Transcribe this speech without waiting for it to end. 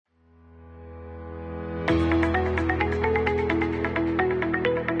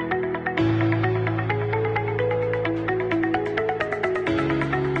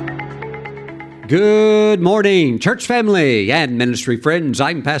Good morning, church family and ministry friends.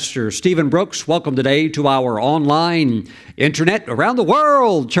 I'm Pastor Stephen Brooks. Welcome today to our online, internet, around the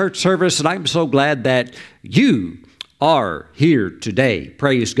world church service, and I'm so glad that you are here today.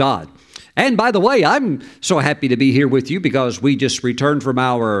 Praise God. And by the way, I'm so happy to be here with you because we just returned from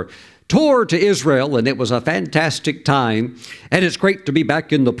our tour to Israel, and it was a fantastic time, and it's great to be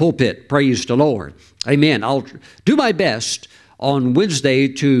back in the pulpit. Praise the Lord. Amen. I'll do my best on Wednesday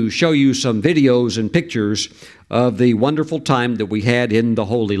to show you some videos and pictures of the wonderful time that we had in the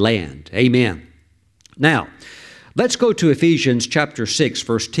Holy Land. Amen. Now, let's go to Ephesians chapter 6,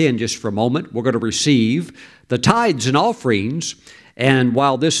 verse 10 just for a moment. We're going to receive the tithes and offerings, and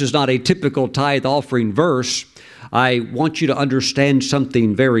while this is not a typical tithe offering verse, I want you to understand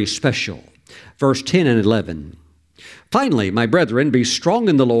something very special. Verse 10 and 11. Finally, my brethren, be strong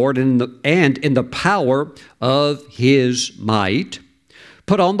in the Lord and in the power of His might.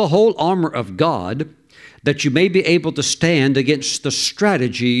 Put on the whole armor of God, that you may be able to stand against the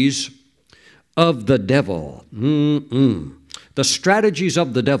strategies of the devil. The strategies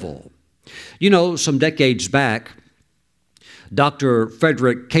of the devil. You know, some decades back, Dr.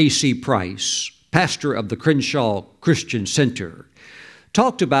 Frederick K.C. Price, pastor of the Crenshaw Christian Center,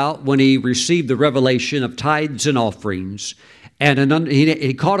 talked about when he received the revelation of tithes and offerings, and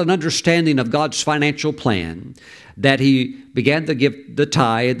he caught an understanding of God's financial plan, that he began to give the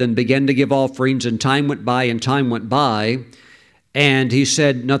tithe and began to give offerings, and time went by, and he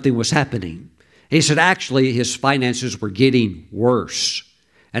said nothing was happening. He said actually his finances were getting worse.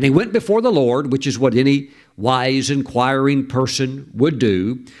 And he went before the Lord, which is what any wise, inquiring person would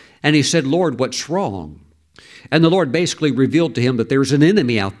do, and he said, Lord, what's wrong? And the Lord basically revealed to him that there's an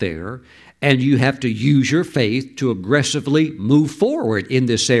enemy out there, and you have to use your faith to aggressively move forward in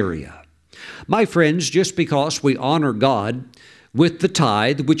this area. My friends, just because we honor God with the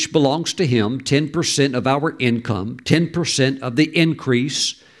tithe, which belongs to Him, 10% of our income, 10% of the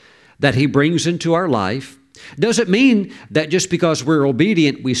increase that He brings into our life, doesn't mean that just because we're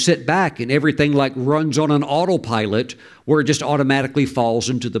obedient, we sit back and everything like runs on an autopilot where it just automatically falls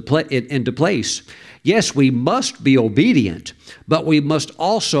into place. Yes, we must be obedient, but we must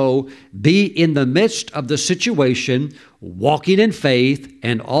also be in the midst of the situation, walking in faith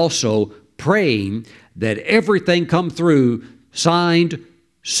and also praying that everything come through signed,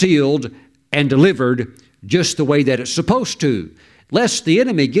 sealed, and delivered just the way that it's supposed to, lest the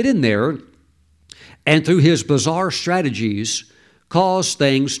enemy get in there and through his bizarre strategies cause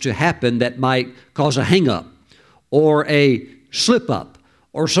things to happen that might cause a hang-up or a slip-up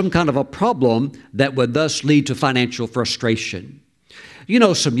or some kind of a problem that would thus lead to financial frustration. You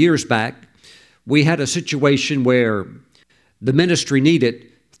know, some years back, we had a situation where the ministry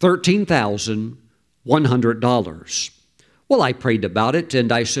needed $13,100. Well, I prayed about it,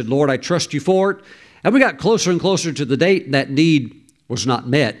 and I said, Lord, I trust you for it. And we got closer and closer to the date, and that need was not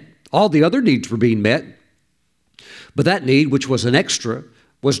met. All the other needs were being met, but that need, which was an extra,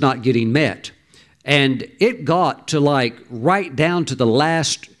 was not getting met. And it got to like right down to the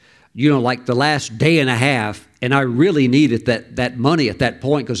last, like the last day and a half, and I really needed that money at that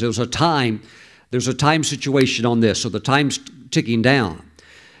point because there's a time situation on this, so the time's ticking down.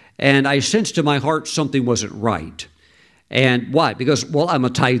 And I sensed in my heart something wasn't right. And why? Because, well, I'm a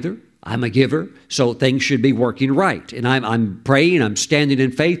tither. I'm a giver, so things should be working right. And I'm praying, I'm standing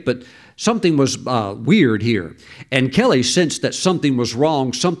in faith, but something was weird here. And Kelly sensed that something was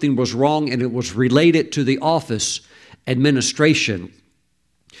wrong, and it was related to the office administration.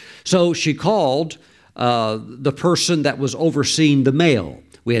 So she called the person that was overseeing the mail.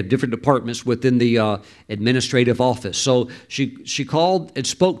 We had different departments within the administrative office. So she called and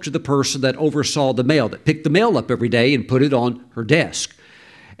spoke to the person that oversaw the mail, that picked the mail up every day and put it on her desk.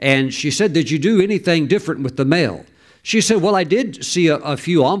 And she said, did you do anything different with the mail? She said, well, I did see a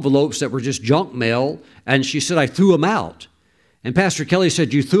few envelopes that were just junk mail. And she said, I threw them out. And Pastor Kelly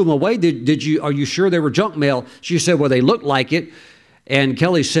said, you threw them away? Are you sure they were junk mail? She said, well, they looked like it. And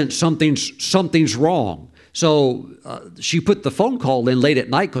Kelly sensed something's wrong. So she put the phone call in late at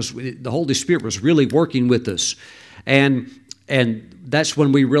night because the Holy Spirit was really working with us. And that's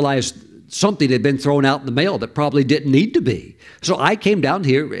when we realized something had been thrown out in the mail that probably didn't need to be. So I came down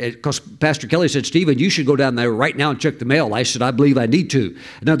here because Pastor Kelly said, Stephen, you should go down there right now and check the mail. I said, I believe I need to.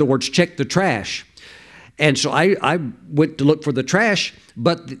 In other words, check the trash. And so I went to look for the trash,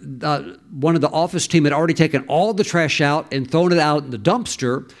 but one of the office team had already taken all the trash out and thrown it out in the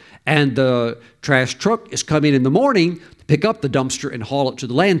dumpster, and the trash truck is coming in the morning to pick up the dumpster and haul it to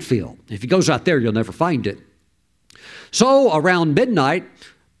the landfill. If he goes out there, you'll never find it. So around midnight,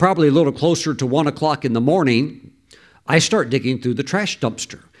 probably a little closer to 1 o'clock in the morning, I start digging through the trash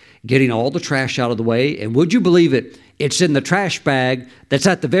dumpster. getting all the trash out of the way. And would you believe it? It's in the trash bag that's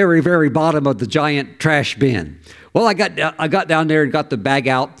at the very, very bottom of the giant trash bin. Well, I got down there and got the bag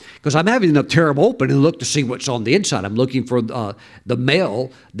out because I'm having to tear them open and look to see what's on the inside. I'm looking for the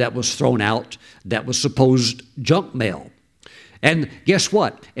mail that was thrown out that was supposed junk mail. And guess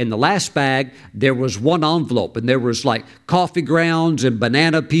what? In the last bag, there was one envelope, and there was like coffee grounds and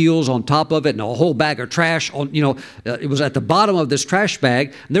banana peels on top of it, and a whole bag of trash. It was at the bottom of this trash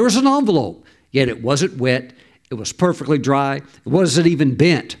bag, and there was an envelope. Yet it wasn't wet. It was perfectly dry. It wasn't even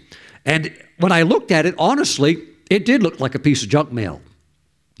bent. And when I looked at it, honestly, it did look like a piece of junk mail.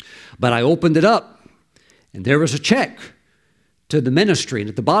 But I opened it up, and there was a check to the ministry.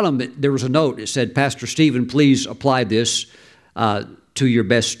 And at the bottom, there was a note. It said, Pastor Stephen, please apply this to your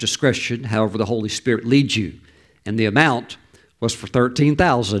best discretion, however the Holy Spirit leads you. And the amount was for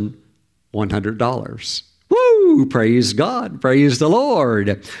 $13,100. Woo! Praise God. Praise the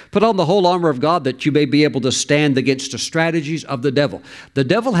Lord. Put on the whole armor of God that you may be able to stand against the strategies of the devil. The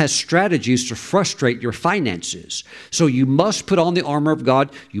devil has strategies to frustrate your finances. So you must put on the armor of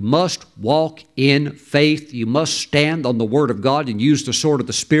God. You must walk in faith. You must stand on the word of God and use the sword of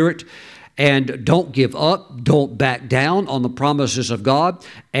the Spirit. And don't give up, don't back down on the promises of God,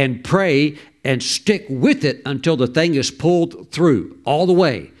 and pray and stick with it until the thing is pulled through all the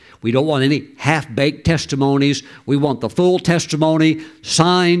way. We don't want any half-baked testimonies. We want the full testimony,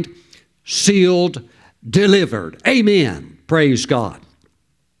 signed, sealed, delivered. Amen. Praise God.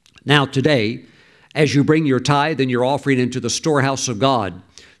 Now today, as you bring your tithe and your offering into the storehouse of God,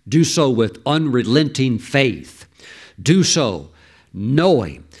 do so with unrelenting faith. Do so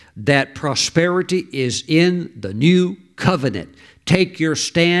knowing that prosperity is in the new covenant. Take your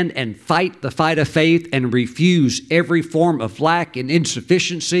stand and fight the fight of faith and refuse every form of lack and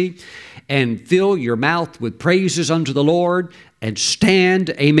insufficiency, and fill your mouth with praises unto the Lord and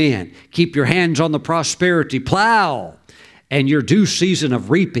stand. Amen. Keep your hands on the prosperity plow, and your due season of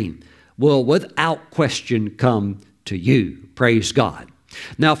reaping will without question come to you. Praise God.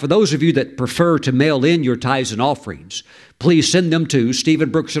 Now, for those of you that prefer to mail in your tithes and offerings, please send them to Stephen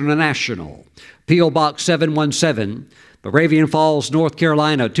Brooks International, P.O. Box 717, Moravian Falls, North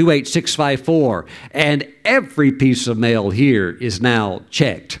Carolina, 28654. And every piece of mail here is now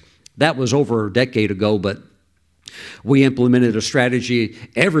checked. That was over a decade ago, but we implemented a strategy.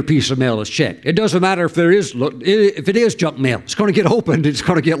 Every piece of mail is checked. It doesn't matter if it is junk mail. It's going to get opened. It's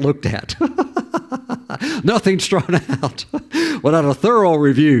going to get looked at. Nothing's thrown out without a thorough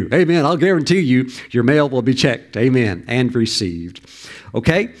review. Amen. I'll guarantee you your mail will be checked. Amen. And received.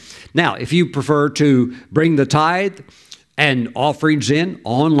 Okay. Now, if you prefer to bring the tithe and offerings in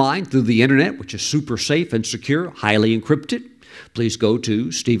online through the internet, which is super safe and secure, highly encrypted, please go to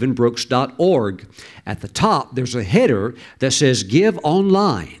stephenbrooks.org. At the top, there's a header that says Give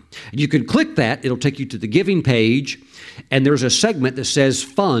Online. You can click that. It'll take you to the giving page. And there's a segment that says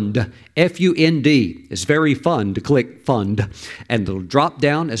Fund, F-U-N-D. It's very fun to click Fund. And it'll drop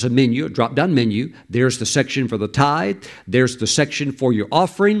down as a menu, a drop-down menu. There's the section for the tithe. There's the section for your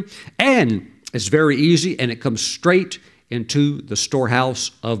offering. And it's very easy, and it comes straight into the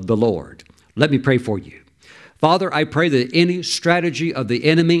storehouse of the Lord. Let me pray for you. Father, I pray that any strategy of the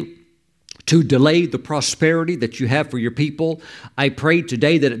enemy to delay the prosperity that you have for your people, I pray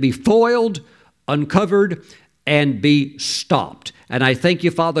today that it be foiled, uncovered, and be stopped. And I thank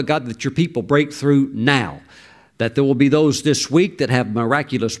you, Father God, that your people break through now, that there will be those this week that have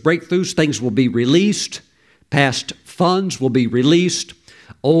miraculous breakthroughs. Things will be released. Past funds will be released.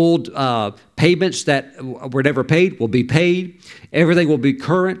 Old payments that were never paid will be paid. Everything will be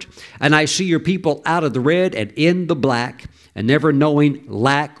current. And I see your people out of the red and in the black, and never knowing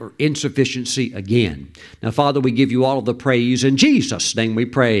lack or insufficiency again. Now, Father, we give you all of the praise. In Jesus' name we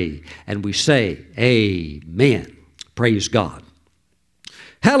pray, and we say, amen. Praise God.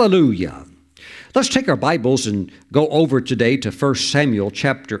 Hallelujah. Let's take our Bibles and go over today to 1 Samuel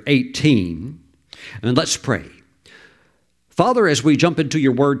chapter 18, and let's pray. Father, as we jump into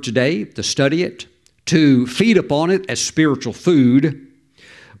your word today to study it, to feed upon it as spiritual food,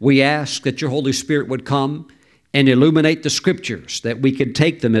 we ask that your Holy Spirit would come and illuminate the scriptures, that we could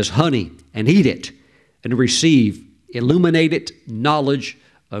take them as honey and eat it and receive illuminated knowledge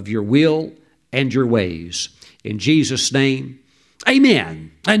of your will and your ways. In Jesus' name,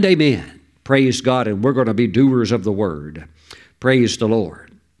 amen and amen. Praise God, and we're going to be doers of the word. Praise the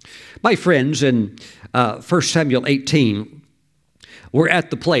Lord. My friends, in 1 Samuel 18, we're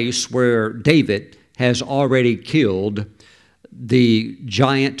at the place where David has already killed the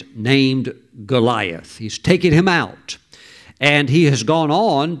giant named Goliath. He's taken him out. And he has gone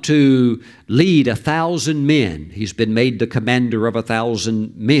on to lead 1,000 men. He's been made the commander of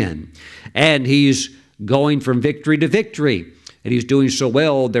 1,000 men. And he's going from victory to victory. And he's doing so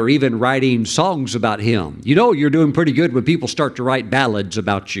well, they're even writing songs about him. You know, you're doing pretty good when people start to write ballads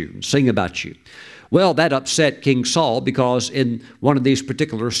about you and sing about you. Well, that upset King Saul, because in one of these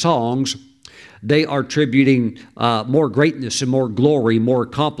particular songs, they are attributing more greatness and more glory, more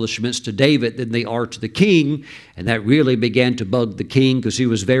accomplishments to David than they are to the king. And that really began to bug the king, because he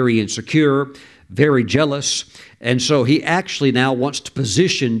was very insecure, very jealous. And so he actually now wants to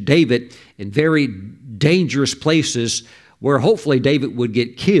position David in very dangerous places where hopefully David would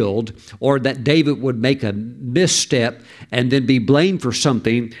get killed, or that David would make a misstep and then be blamed for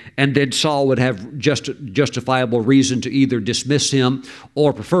something, and then Saul would have justifiable reason to either dismiss him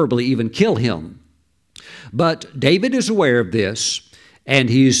or preferably even kill him. But David is aware of this,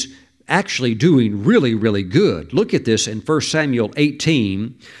 and he's actually doing really, really good. Look at this in 1 Samuel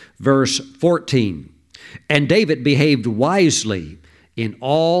 18, verse 14. And David behaved wisely in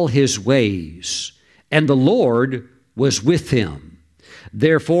all his ways, and the Lord was with him.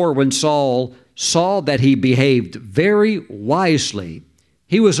 Therefore, when Saul saw that he behaved very wisely,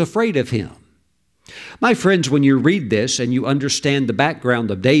 he was afraid of him. My friends, when you read this and you understand the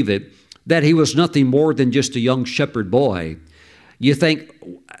background of David, that he was nothing more than just a young shepherd boy, you think,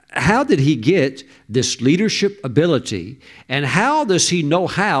 how did he get this leadership ability? And how does he know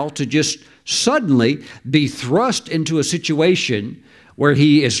how to just suddenly be thrust into a situation where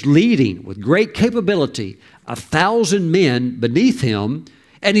he is leading with great capability 1,000 men beneath him,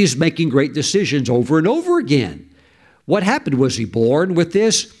 and he's making great decisions over and over again? What happened? Was he born with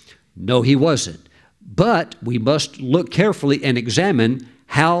this? No, he wasn't. But we must look carefully and examine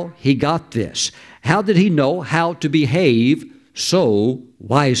how he got this. How did he know how to behave so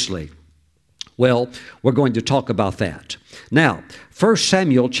wisely? Well, we're going to talk about that. Now, 1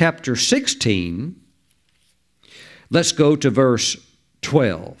 Samuel chapter 16, let's go to verse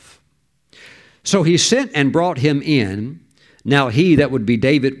 12. So he sent and brought him in. Now he, that would be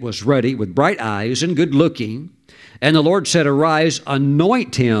David, was ruddy, with bright eyes and good looking. And the Lord said, Arise,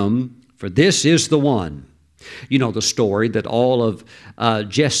 anoint him, for this is the one. You know the story that all of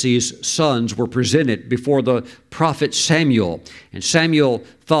Jesse's sons were presented before the prophet Samuel. And Samuel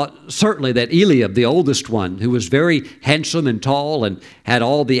thought certainly that Eliab, the oldest one, who was very handsome and tall and had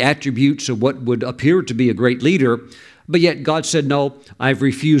all the attributes of what would appear to be a great leader, but yet God said, no, I've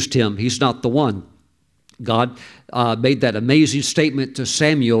refused him. He's not the one. God made that amazing statement to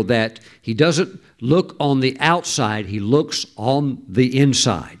Samuel that he doesn't look on the outside, he looks on the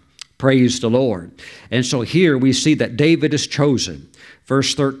inside. Praise the Lord. And so here we see that David is chosen.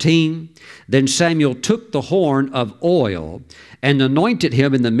 Verse 13, Then Samuel took the horn of oil and anointed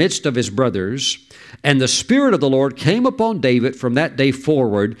him in the midst of his brothers, and the Spirit of the Lord came upon David from that day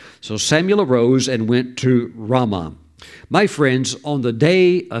forward. So Samuel arose and went to Ramah. My friends, on the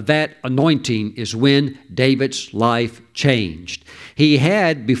day of that anointing is when David's life changed. He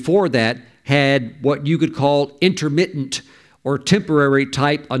had, before that, had what you could call intermittent or temporary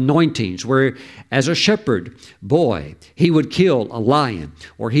type anointings, where as a shepherd boy, he would kill a lion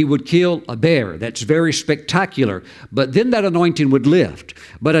or he would kill a bear. That's very spectacular. But then that anointing would lift.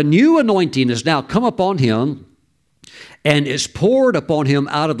 But a new anointing has now come upon him, and is poured upon him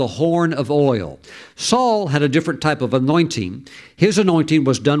out of the horn of oil. Saul had a different type of anointing. His anointing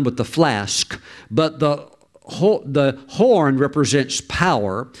was done with the flask, but the horn represents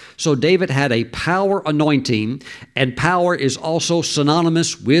power. So David had a power anointing, and power is also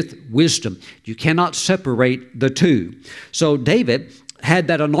synonymous with wisdom. You cannot separate the two. So David had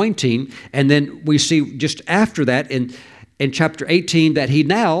that anointing, and then we see just after that in chapter 18 that he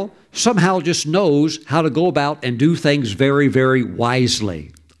now somehow just knows how to go about and do things very, very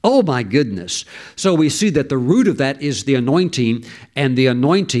wisely. Oh my goodness. So we see that the root of that is the anointing, and the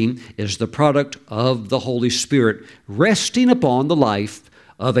anointing is the product of the Holy Spirit resting upon the life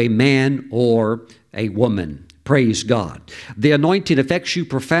of a man or a woman. Praise God. The anointing affects you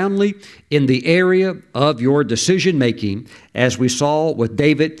profoundly in the area of your decision making. As we saw with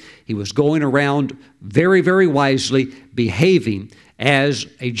David, he was going around very, very wisely, behaving as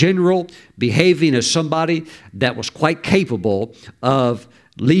a general, behaving as somebody that was quite capable of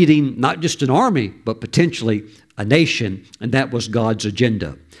leading not just an army, but potentially a nation, and that was God's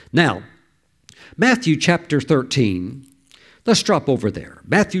agenda. Now, Matthew chapter 13, let's drop over there.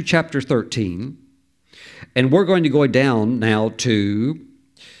 Matthew chapter 13, and we're going to go down now to,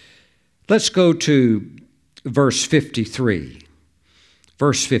 let's go to verse 53.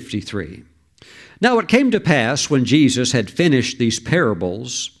 Verse 53. Now it came to pass when Jesus had finished these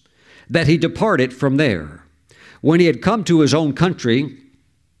parables that he departed from there. when he had come to his own country,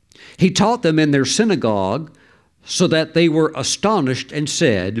 he taught them in their synagogue, so that they were astonished and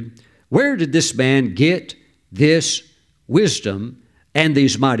said, "Where did this man get this wisdom and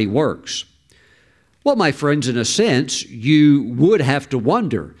these mighty works?" Well, my friends, in a sense, you would have to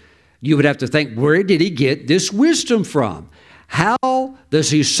wonder. You would have to think, where did he get this wisdom from? How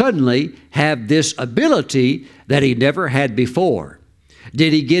does he suddenly have this ability that he never had before?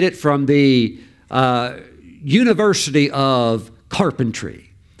 Did he get it from the University of Carpentry?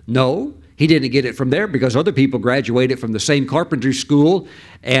 No, he didn't get it from there, because other people graduated from the same carpentry school,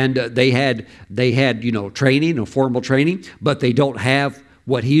 and they had training, or formal training, but they don't have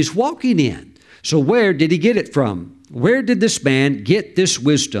what he's walking in. So where did he get it from? Where did this man get this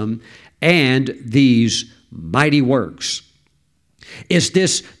wisdom and these mighty works? Is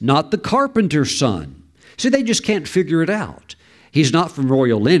this not the carpenter's son? See, they just can't figure it out. He's not from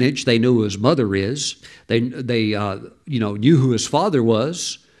royal lineage. They knew who his mother is. They knew who his father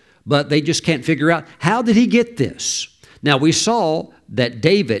was, but they just can't figure out, how did he get this? Now, we saw that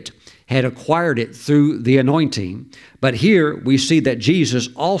David had acquired it through the anointing, but here we see that Jesus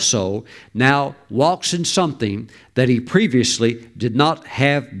also now walks in something that he previously did not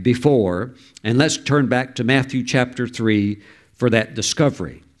have before. And let's turn back to Matthew chapter 3 for that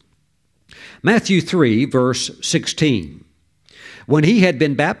discovery. Matthew 3, verse 16. When he had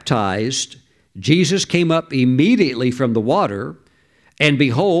been baptized, Jesus came up immediately from the water, and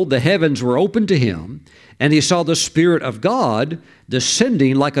behold, the heavens were opened to him, and he saw the Spirit of God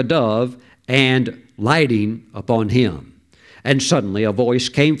descending like a dove and lighting upon him. And suddenly a voice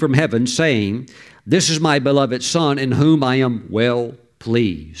came from heaven saying, "This is my beloved Son, in whom I am well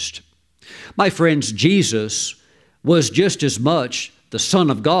pleased." My friends, Jesus was just as much the Son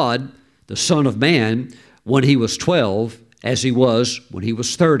of God, the Son of Man, when he was 12 as he was when he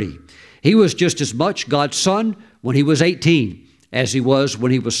was 30. He was just as much God's Son when he was 18 as he was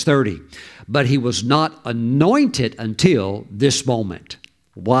when he was 30. But he was not anointed until this moment.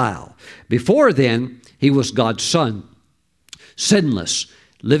 Wow. Before then, he was God's Son, sinless,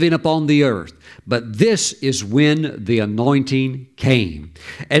 living upon the earth. But this is when the anointing came.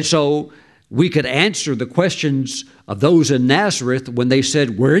 And so we could answer the questions of those in Nazareth when they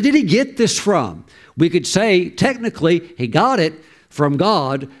said, where did he get this from? We could say, technically, he got it from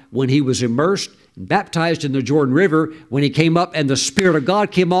God when he was immersed and baptized in the Jordan River. When he came up and the Spirit of God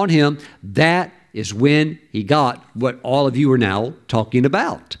came on him, that is when he got what all of you are now talking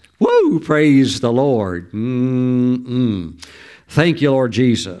about. Woo! Praise the Lord. Thank you, Lord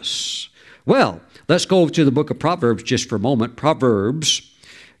Jesus. Well, let's go to the book of Proverbs just for a moment. Proverbs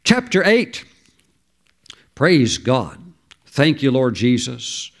chapter 8. Praise God. Thank you, Lord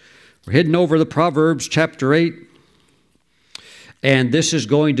Jesus. We're heading over to Proverbs chapter 8. And this is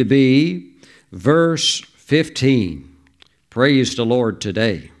going to be verse 15. Praise the Lord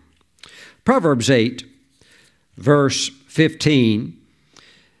today. Proverbs 8, verse 15.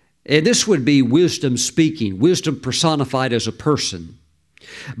 And this would be wisdom speaking, wisdom personified as a person.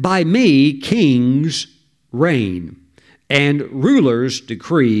 By me kings reign, and rulers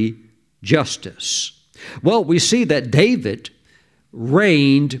decree justice. Well, we see that David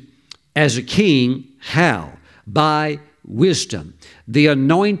reigned as a king. How? By wisdom. The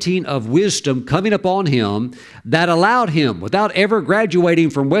anointing of wisdom coming upon him that allowed him, without ever graduating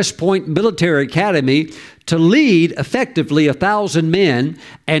from West Point Military Academy, to lead effectively 1,000 men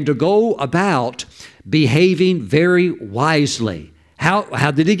and to go about behaving very wisely.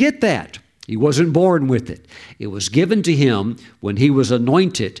 How did he get that? He wasn't born with it. It was given to him when he was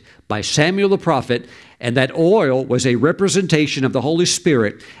anointed by Samuel the prophet, and that oil was a representation of the Holy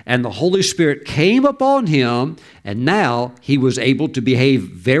Spirit, and the Holy Spirit came upon him, and now he was able to behave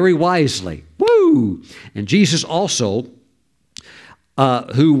very wisely. Woo! And Jesus also,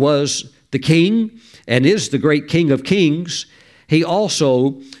 who was the King and is the great King of Kings, he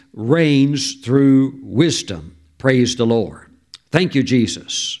also reigns through wisdom. Praise the Lord. Thank you,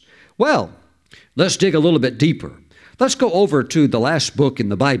 Jesus. Well, let's dig a little bit deeper. Let's go over to the last book in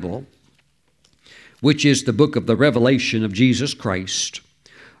the Bible, which is the book of the Revelation of Jesus Christ.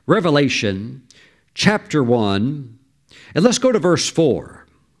 Revelation chapter 1, and let's go to verse 4.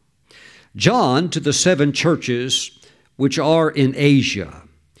 John, to the 7 churches which are in Asia,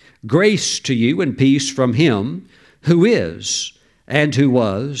 grace to you and peace from him who is, and who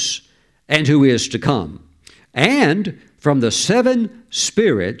was, and who is to come, and from the 7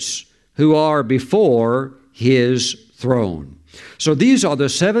 spirits who are before his throne. So these are the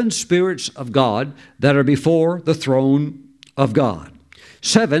 7 spirits of God that are before the throne of God.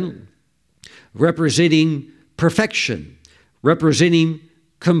 7 representing perfection, representing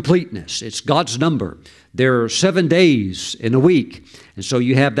completeness. It's God's number. There are 7 days in a week, and so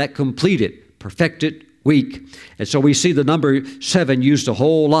you have that completed, perfected week. And so we see the number 7 used a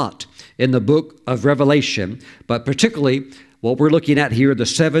whole lot in the book of Revelation, but particularly what we're looking at here, the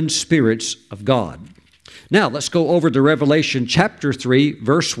 7 spirits of God. Now, let's go over to Revelation chapter 3,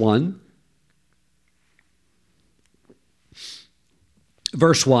 verse 1.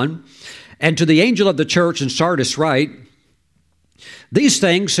 Verse 1, and to the angel of the church in Sardis write, these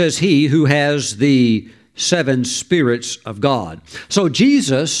things says he who has the 7 spirits of God. So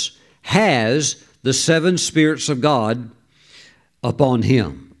Jesus has the 7 spirits of God upon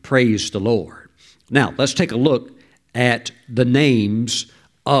him. Praise the Lord. Now, let's take a look at the names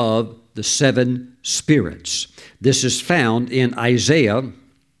of the 7 spirits. This is found in Isaiah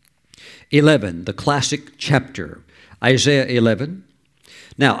 11, the classic chapter. Isaiah 11.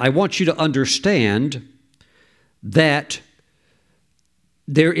 Now, I want you to understand that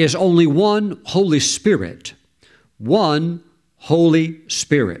there is only one Holy Spirit, one Holy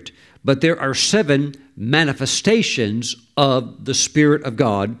Spirit, but there are 7 manifestations of the Spirit of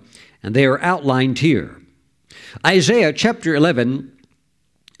God, and they are outlined here. Isaiah chapter 11,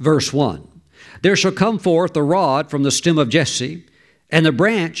 verse 1, there shall come forth a rod from the stem of Jesse, and the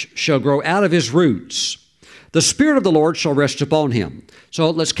branch shall grow out of his roots. The Spirit of the Lord shall rest upon him. So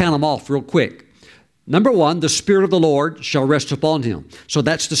let's count them off real quick. Number 1, the Spirit of the Lord shall rest upon him. So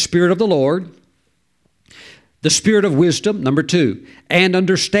that's the Spirit of the Lord. The Spirit of wisdom, number 2, and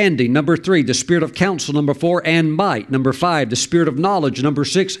understanding, number 3, the Spirit of counsel, number 4, and might, number 5, the Spirit of knowledge, number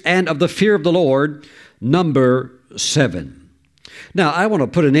 6, and of the fear of the Lord, number 7. Now, I want to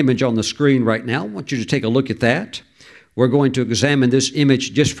put an image on the screen right now. I want you to take a look at that. We're going to examine this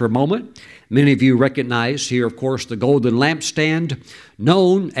image just for a moment. Many of you recognize here, of course, the golden lampstand,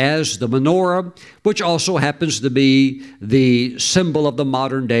 known as the Menorah, which also happens to be the symbol of the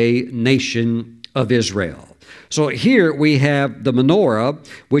modern-day nation of Israel. So here we have the Menorah,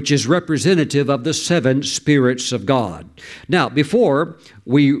 which is representative of the 7 spirits of God. Now, before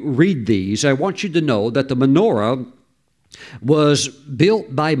we read these, I want you to know that the Menorah was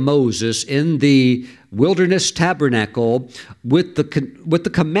built by Moses in the wilderness tabernacle with the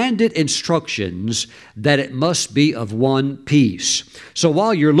commanded instructions that it must be of one piece. So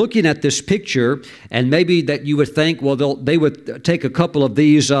while you're looking at this picture, and maybe that you would think, well, they would take a couple of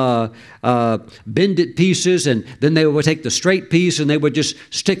these bended pieces, and then they would take the straight piece and they would just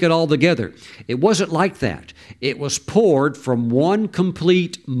stick it all together. It wasn't like that. It was poured from one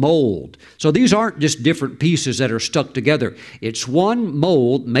complete mold. So these aren't just different pieces that are stuck together. It's one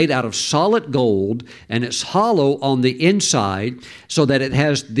mold made out of solid gold, and it's hollow on the inside so that it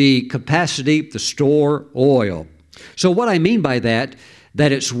has the capacity to store oil. So what I mean by that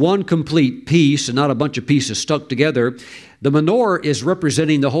it's one complete piece and not a bunch of pieces stuck together. The menorah is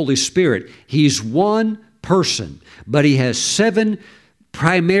representing the Holy Spirit. He's one person, but he has 7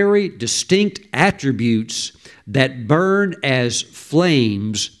 primary distinct attributes that burn as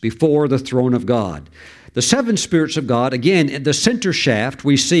flames before the throne of God. The 7 spirits of God, again, in the center shaft,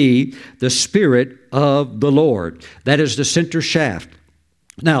 we see the Spirit of the Lord. That is the center shaft.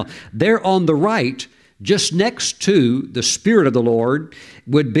 Now, there on the right, just next to the Spirit of the Lord,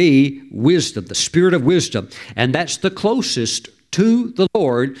 would be wisdom, the Spirit of wisdom. And that's the closest to the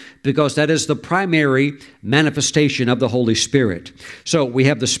Lord because that is the primary manifestation of the Holy Spirit. So we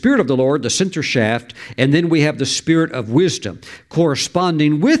have the Spirit of the Lord, the center shaft, and then we have the Spirit of wisdom.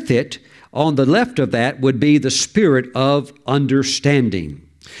 Corresponding with it, on the left of that would be the Spirit of understanding.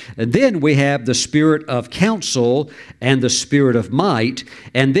 And then we have the Spirit of counsel and the Spirit of might.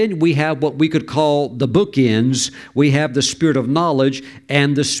 And then we have what we could call the bookends. We have the Spirit of knowledge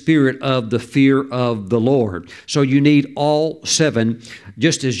and the Spirit of the fear of the Lord. So you need all 7.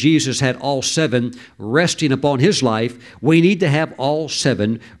 Just as Jesus had all 7 resting upon his life, we need to have all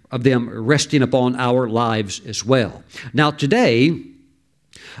 7 of them resting upon our lives as well. Now today,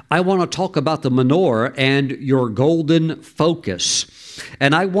 I want to talk about the menorah and your golden focus.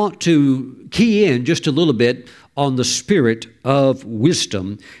 And I want to key in just a little bit on the Spirit of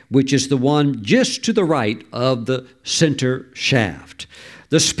wisdom, which is the one just to the right of the center shaft.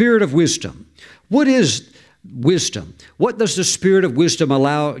 The Spirit of wisdom. What is wisdom? What does the Spirit of wisdom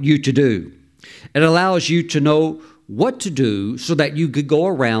allow you to do? It allows you to know what to do so that you could go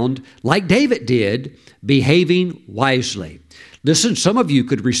around, like David did, behaving wisely. Listen, some of you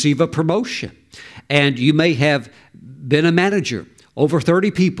could receive a promotion, and you may have been a manager over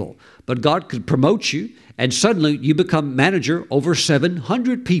 30 people, but God could promote you, and suddenly you become manager over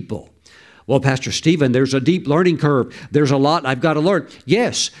 700 people. Well, Pastor Stephen, there's a deep learning curve. There's a lot I've got to learn.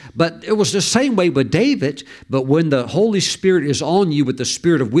 Yes, but it was the same way with David. But when the Holy Spirit is on you with the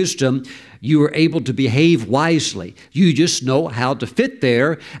spirit of wisdom, you are able to behave wisely. You just know how to fit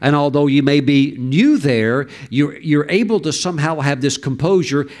there. And although you may be new there, you're able to somehow have this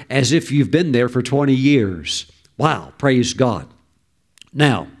composure as if you've been there for 20 years. Wow, praise God.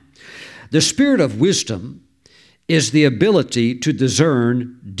 Now, the spirit of wisdom is the ability to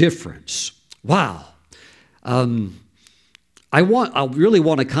discern difference. Wow. I really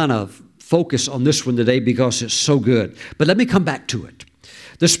want to kind of focus on this one today because it's so good. But let me come back to it.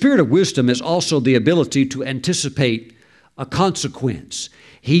 The spirit of wisdom is also the ability to anticipate a consequence.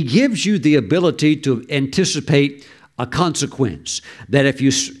 He gives you the ability to anticipate a consequence. That if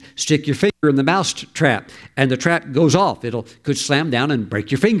you stick your finger in the mouse trap and the trap goes off, could slam down and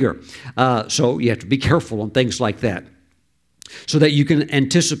break your finger. So you have to be careful on things like that, so that you can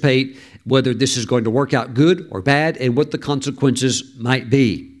anticipate whether this is going to work out good or bad and what the consequences might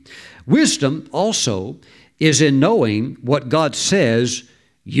be. Wisdom also is in knowing what God says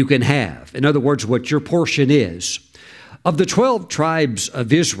you can have. In other words, what your portion is. Of the 12 tribes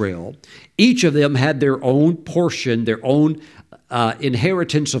of Israel, each of them had their own portion, their own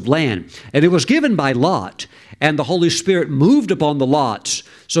inheritance of land. And it was given by lot, and the Holy Spirit moved upon the lots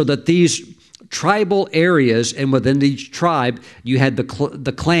so that these tribal areas, and within each tribe, you had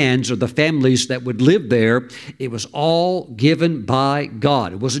the clans or the families that would live there. It was all given by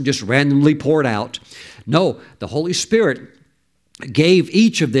God. It wasn't just randomly poured out. No, the Holy Spirit gave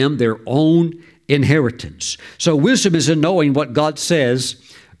each of them their own inheritance. So wisdom is in knowing what God says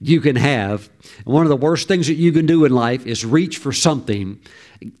you can have. And one of the worst things that you can do in life is reach for something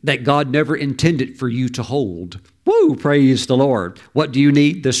that God never intended for you to hold. Woo, praise the Lord. What do you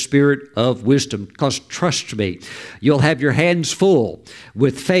need? The spirit of wisdom. Because trust me, you'll have your hands full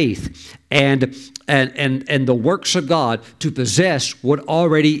with faith and the works of God to possess what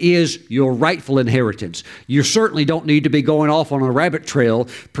already is your rightful inheritance. You certainly don't need to be going off on a rabbit trail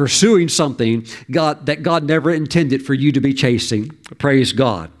pursuing something that God never intended for you to be chasing. Praise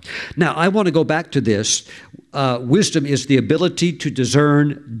God. Now, I want to go back to this. Wisdom is the ability to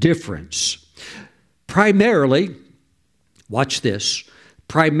discern difference. Primarily, watch this,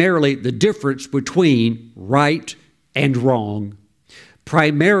 primarily the difference between right and wrong.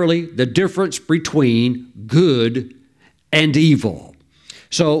 Primarily the difference between good and evil.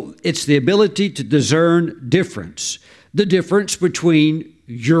 So it's the ability to discern difference. The difference between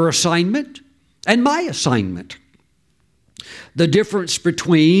your assignment and my assignment. The difference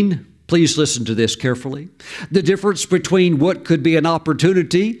between, please listen to this carefully, the difference between what could be an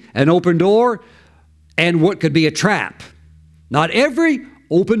opportunity, an open door, and what could be a trap. Not every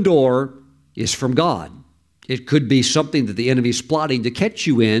open door is from God. It could be something that the enemy is plotting to catch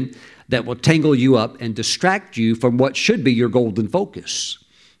you in that will tangle you up and distract you from what should be your golden focus.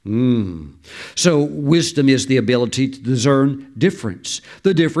 So wisdom is the ability to discern difference,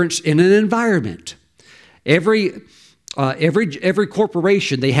 the difference in an environment. Every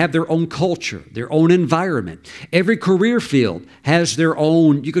corporation, they have their own culture, their own environment. Every career field has their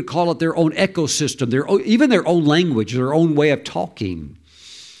own, you could call it their own ecosystem, even their own language, their own way of talking.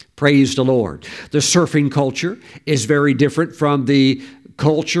 Praise the Lord. The surfing culture is very different from the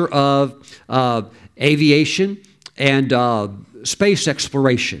culture of aviation and space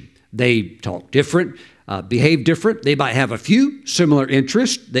exploration. They talk different, behave different. They might have a few similar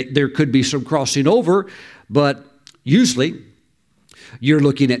interests. There could be some crossing over, but usually you're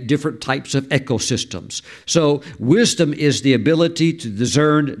looking at different types of ecosystems. So wisdom is the ability to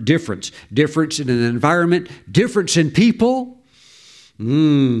discern difference. Difference in an environment, difference in people.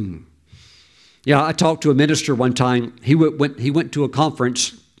 Yeah, I talked to a minister one time. He went to a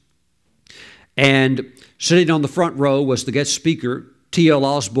conference, and sitting on the front row was the guest speaker, T.L.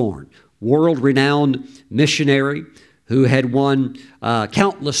 Osborne, world-renowned missionary who had won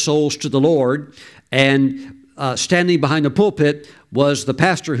countless souls to the Lord. And standing behind the pulpit was the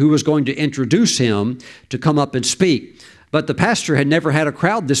pastor who was going to introduce him to come up and speak. But the pastor had never had a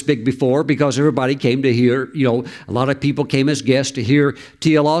crowd this big before because everybody came to hear, a lot of people came as guests to hear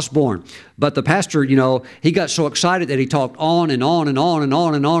T.L. Osborne. But the pastor, he got so excited that he talked on and on and on and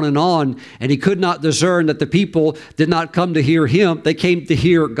on and on and on, and he could not discern that the people did not come to hear him. They came to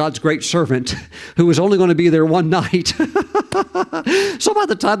hear God's great servant who was only going to be there one night. So by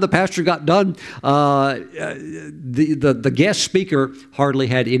the time the pastor got done, the guest speaker hardly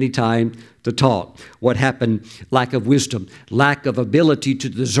had any time to talk. What happened? Lack of wisdom, lack of ability to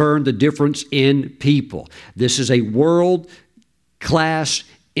discern the difference in people. This is a world-class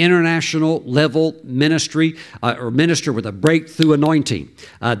international level ministry or minister with a breakthrough anointing.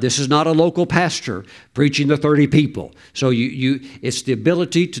 This is not a local pastor preaching to 30 people. So it's the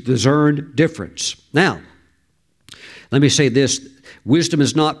ability to discern difference. Now, let me say this. Wisdom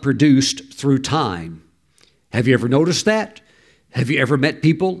is not produced through time. Have you ever noticed that? Have you ever met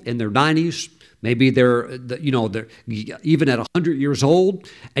people in their 90s? Maybe they're even at 100 years old,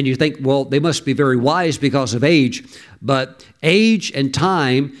 and you think, well, they must be very wise because of age. But age and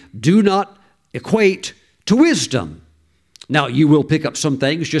time do not equate to wisdom. Now, you will pick up some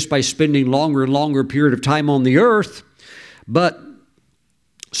things just by spending longer and longer period of time on the earth, but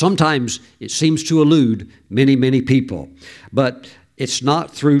sometimes it seems to elude many, many people. But it's not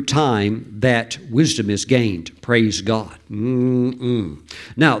through time that wisdom is gained. Praise God.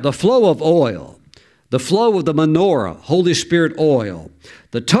 Now, the flow of oil, the flow of the Menorah, Holy Spirit oil,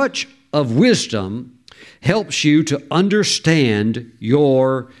 the touch of wisdom helps you to understand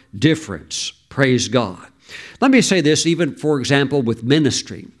your difference. Praise God. Let me say this, even for example, with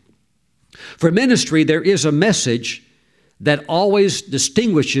ministry. For ministry, there is a message that always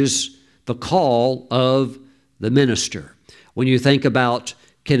distinguishes the call of the minister. When you think about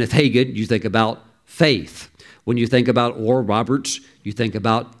Kenneth Hagin, you think about faith. When you think about Oral Roberts, you think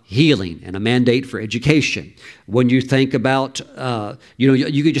about healing and a mandate for education. When you think about,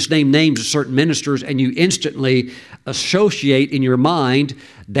 you could just name names of certain ministers and you instantly associate in your mind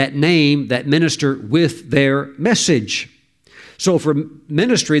that name, that minister with their message. So for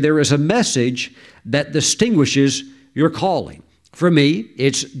ministry, there is a message that distinguishes your calling. For me,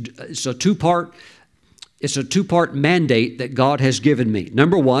 it's a two-part mandate that God has given me.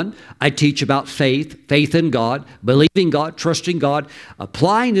 Number one, I teach about faith in God, believing God, trusting God,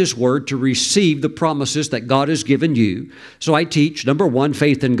 applying His Word to receive the promises that God has given you. So I teach, number one,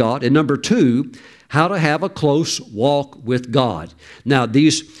 faith in God, and number two, how to have a close walk with God. Now,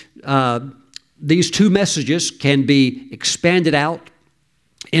 these two messages can be expanded out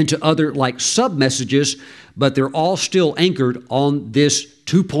into other like sub-messages, but they're all still anchored on this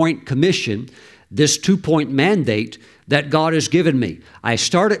two-point commission, this two-point mandate that God has given me. I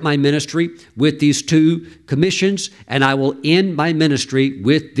started my ministry with these two commissions, and I will end my ministry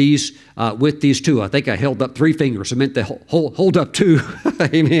with these two. I think I held up three fingers. I meant to hold up two,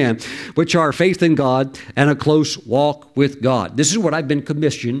 amen, which are faith in God and a close walk with God. This is what I've been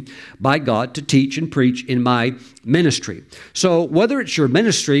commissioned by God to teach and preach in my ministry. So whether it's your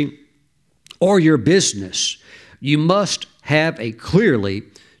ministry or your business, you must have a clearly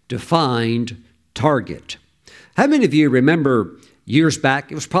defined target. How many of you remember years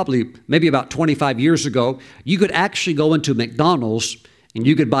back, it was probably maybe about 25 years ago, you could actually go into McDonald's and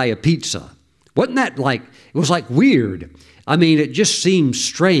you could buy a pizza. Wasn't that it was like weird. I mean, it just seemed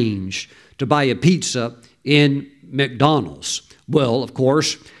strange to buy a pizza in McDonald's. Well, of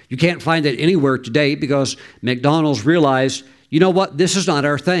course, you can't find it anywhere today because McDonald's realized, you know what, this is not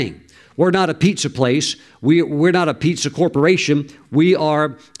our thing. We're not a pizza place. We're not a pizza corporation. We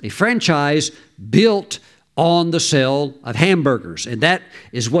are a franchise built on the sale of hamburgers. And that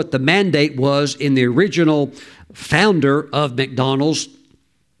is what the mandate was in the original founder of McDonald's.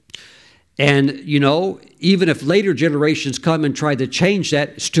 And, even if later generations come and try to change that,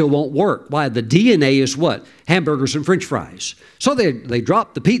 it still won't work. Why? The DNA is what? Hamburgers and French fries. So they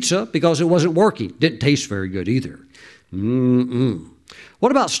dropped the pizza because it wasn't working. Didn't taste very good either.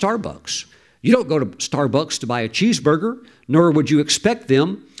 What about Starbucks? You don't go to Starbucks to buy a cheeseburger, nor would you expect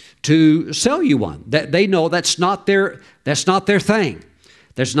them to sell you one. They know that's not their thing.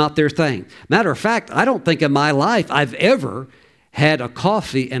 That's not their thing. Matter of fact, I don't think in my life I've ever had a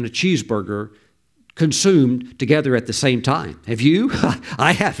coffee and a cheeseburger consumed together at the same time. Have you?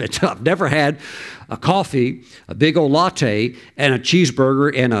 I haven't. I've never had a coffee, a big old latte, and a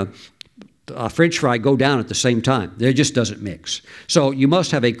cheeseburger and a French fry go down at the same time. It just doesn't mix. So you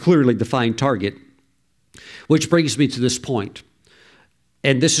must have a clearly defined target, which brings me to this point.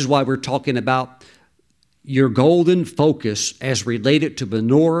 And this is why we're talking about your golden focus as related to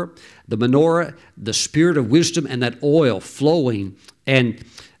Menorah, the spirit of wisdom, and that oil flowing and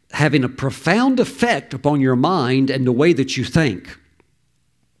having a profound effect upon your mind and the way that you think.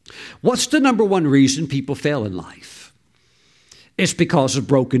 What's the number one reason people fail in life? It's because of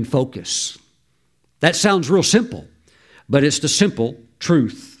broken focus. That sounds real simple, but it's the simple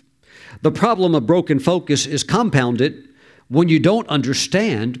truth. The problem of broken focus is compounded when you don't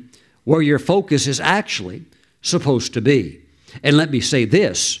understand where your focus is actually supposed to be. And let me say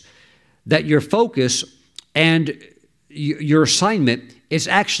this, that your focus and your assignment is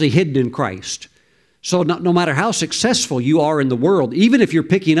actually hidden in Christ. So no matter how successful you are in the world, even if you're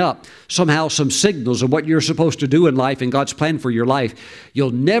picking up somehow some signals of what you're supposed to do in life and God's plan for your life, you'll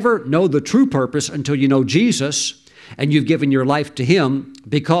never know the true purpose until you know Jesus and you've given your life to Him,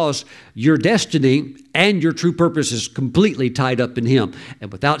 because your destiny and your true purpose is completely tied up in Him.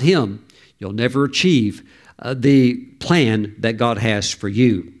 And without Him, you'll never achieve the plan that God has for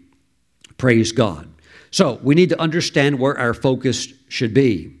you. Praise God. So we need to understand where our focus should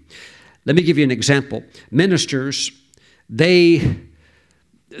be. Let me give you an example. Ministers, they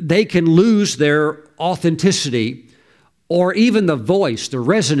can lose their authenticity or even the voice, the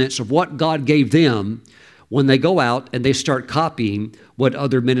resonance of what God gave them when they go out and they start copying what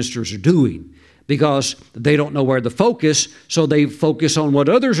other ministers are doing, because they don't know where to focus, so they focus on what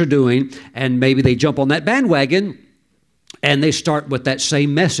others are doing, and maybe they jump on that bandwagon and they start with that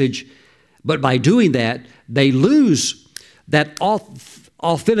same message. But by doing that, they lose that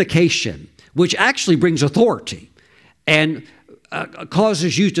authentication, which actually brings authority and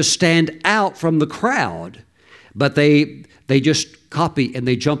causes you to stand out from the crowd. But they just copy and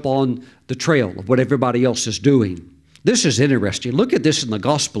they jump on the trail of what everybody else is doing. This is interesting. Look at this in the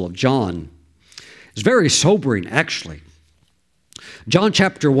Gospel of John. It's very sobering, actually. John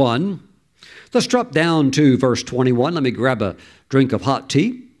chapter 1. Let's drop down to verse 21. Let me grab a drink of hot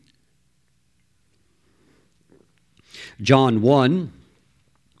tea. John 1,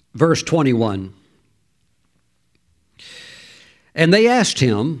 verse 21. And they asked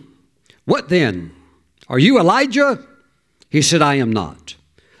him, "What then? Are you Elijah?" He said, "I am not."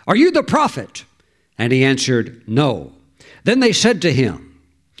 "Are you the prophet?" And he answered, "No." Then they said to him,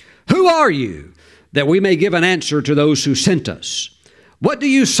 "Who are you, that we may give an answer to those who sent us? What do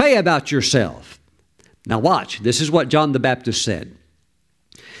you say about yourself?" Now watch, this is what John the Baptist said.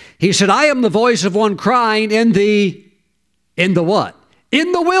 He said, "I am the voice of one crying in the what?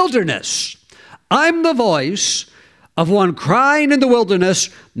 In the wilderness. I'm the voice of one crying in the wilderness,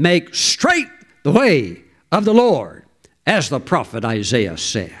 make straight the way of the Lord, as the prophet Isaiah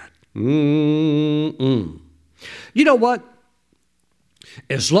said." You know what?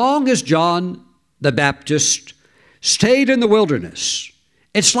 As long as John the Baptist stayed in the wilderness,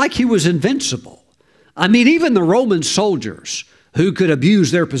 it's like he was invincible. I mean, even the Roman soldiers who could abuse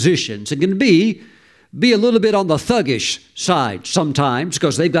their positions and can be a little bit on the thuggish side sometimes,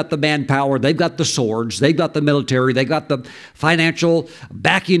 because they've got the manpower, they've got the swords, they've got the military, they've got the financial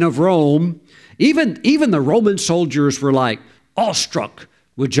backing of Rome. Even the Roman soldiers were like awestruck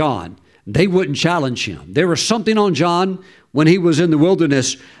with John. They wouldn't challenge him. There was something on John when he was in the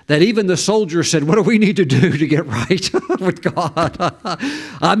wilderness that even the soldiers said, "What do we need to do to get right with God?"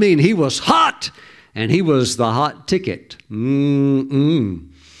 I mean, he was hot, and he was the hot ticket. And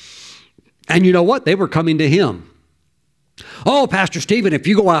you know what? They were coming to him. "Oh, Pastor Stephen, if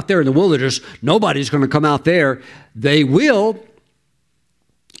you go out there in the wilderness, nobody's going to come out there." They will,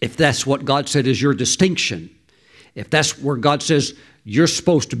 if that's what God said is your distinction. If that's where God says you're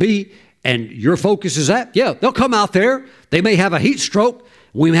supposed to be and your focus is at, yeah, they'll come out there. They may have a heat stroke.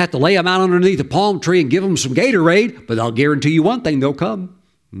 We may have to lay them out underneath a palm tree and give them some Gatorade, but I'll guarantee you one thing, they'll come.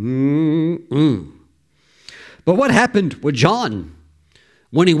 But what happened with John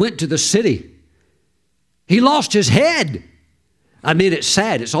when he went to the city? He lost his head. I mean, it's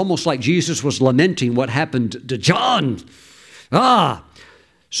sad. It's almost like Jesus was lamenting what happened to John.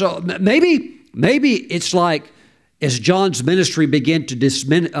 So maybe it's like as John's ministry began to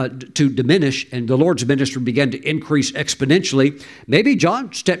diminish and the Lord's ministry began to increase exponentially, maybe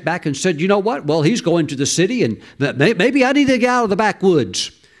John stepped back and said, "You know what? Well, he's going to the city, and maybe I need to get out of the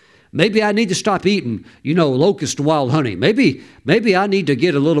backwoods. Maybe I need to stop eating, locust wild honey. Maybe I need to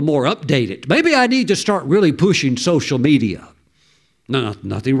get a little more updated. Maybe I need to start really pushing social media." No,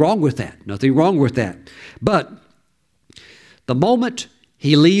 nothing wrong with that. Nothing wrong with that. But the moment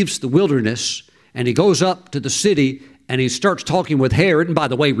he leaves the wilderness and he goes up to the city and he starts talking with Herod, and by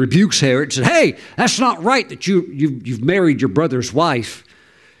the way, rebukes Herod and said, "Hey, that's not right that you've married your brother's wife."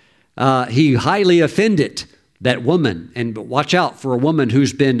 He highly offended that woman. And watch out for a woman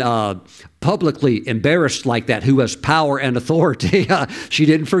who's been publicly embarrassed like that, who has power and authority. She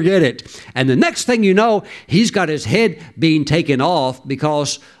didn't forget it. And the next thing you know, he's got his head being taken off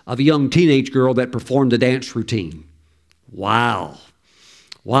because of a young teenage girl that performed the dance routine. Wow.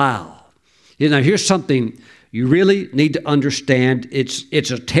 Here's something you really need to understand.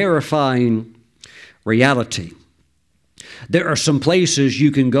 It's a terrifying reality. There are some places you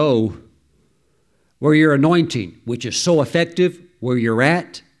can go where your anointing, which is so effective where you're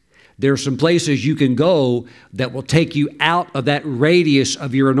at, there are some places you can go that will take you out of that radius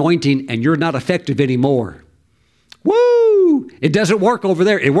of your anointing and you're not effective anymore. Woo! It doesn't work over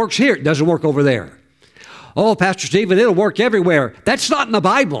there. It works here. It doesn't work over there. Oh, Pastor Stephen, it'll work everywhere. That's not in the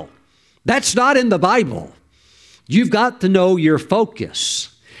Bible. That's not in the Bible. You've got to know your focus.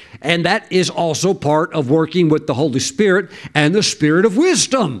 And that is also part of working with the Holy Spirit and the Spirit of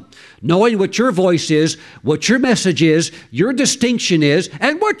wisdom. Knowing what your voice is, what your message is, your distinction is,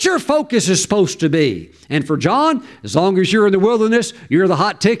 and what your focus is supposed to be. And for John, as long as you're in the wilderness, you're the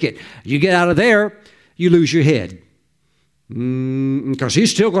hot ticket. You get out of there, you lose your head. Because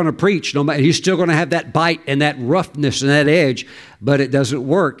he's still going to preach. He's still going to have that bite and that roughness and that edge, but it doesn't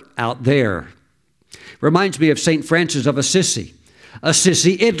work out there. Reminds me of St. Francis of Assisi,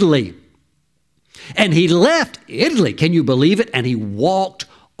 Italy. And he left Italy, can you believe it? And he walked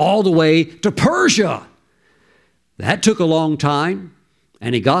all the way to Persia. That took a long time,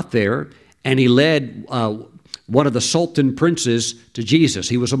 and he got there, and he led one of the Sultan princes to Jesus.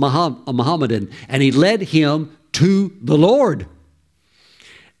 He was a Mohammedan, and he led him to the Lord.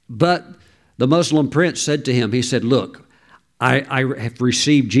 But the Muslim prince said to him, he said, look, I have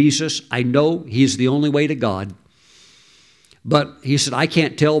received Jesus. I know he's the only way to God. But he said, I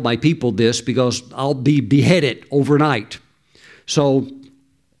can't tell my people this because I'll be beheaded overnight. So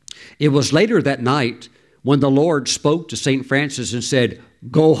it was later that night when the Lord spoke to St. Francis and said,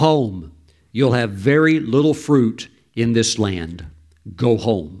 go home. You'll have very little fruit in this land. Go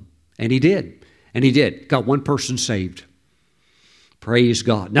home. And he did. And he did. Got one person saved. Praise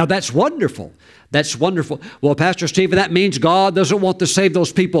God. Now that's wonderful. That's wonderful. Well, Pastor Stephen, that means God doesn't want to save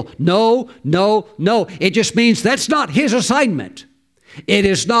those people. No. It just means that's not his assignment. It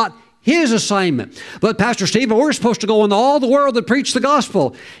is not his assignment. But Pastor Stephen, we're supposed to go into all the world and preach the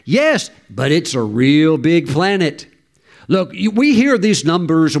gospel. Yes, but it's a real big planet. Look, we hear these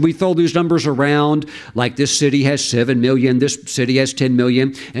numbers and we throw these numbers around like this city has 7 million, this city has 10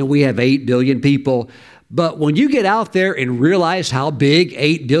 million, and we have 8 billion people. But when you get out there and realize how big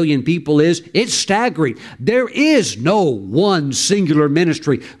 8 billion people is, it's staggering. There is no one singular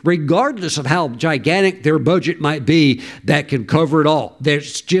ministry, regardless of how gigantic their budget might be, that can cover it all.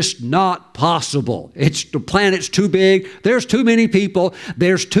 That's just not possible. The planet's too big. There's too many people.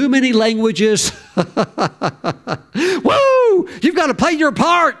 There's too many languages. Woo! You've got to play your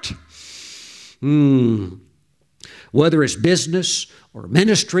part. Whether it's business or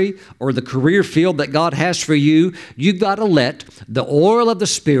ministry or the career field that God has for you, you've got to let the oil of the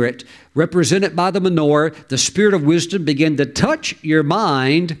Spirit, represented by the menorah, the Spirit of wisdom, begin to touch your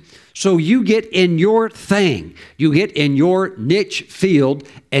mind so you get in your thing. You get in your niche field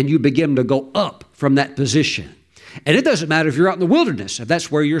and you begin to go up from that position. And it doesn't matter if you're out in the wilderness. If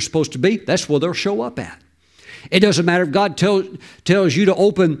that's where you're supposed to be, that's where they'll show up at. It doesn't matter if God tells you to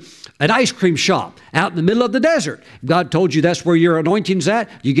open an ice cream shop out in the middle of the desert. If God told you that's where your anointing's at,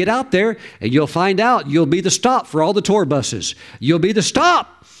 you get out there and you'll find out you'll be the stop for all the tour buses. You'll be the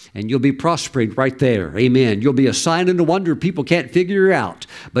stop and you'll be prospering right there. Amen. You'll be a sign and a wonder people can't figure you out,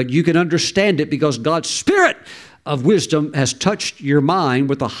 but you can understand it because God's Spirit of wisdom has touched your mind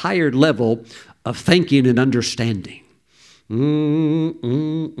with a higher level of thinking and understanding.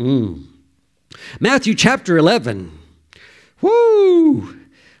 Matthew chapter 11. Woo!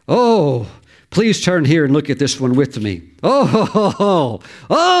 Oh, please turn here and look at this one with me.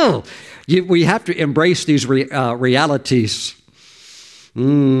 We have to embrace these realities.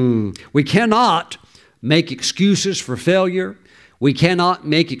 We cannot make excuses for failure. We cannot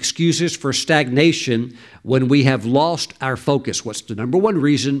make excuses for stagnation when we have lost our focus. What's the number one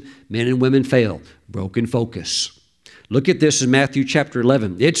reason men and women fail? Broken focus. Look at this in Matthew chapter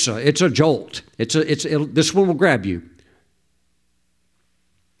 11. It's a jolt. This one will grab you.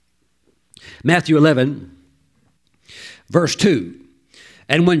 Matthew 11, verse 2.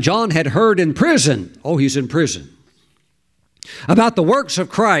 And when John had heard in prison, he's in prison, about the works of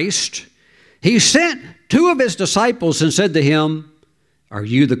Christ, he sent 2 of his disciples and said to him, are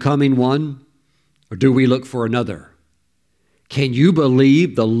you the coming one, or do we look for another? Can you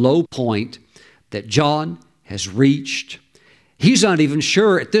believe the low point that John has reached? He's not even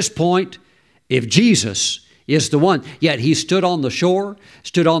sure at this point if Jesus is the one. Yet he stood on the shore,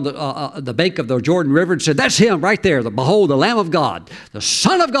 stood on the bank of the Jordan River and said, that's him right there. Behold, the Lamb of God, the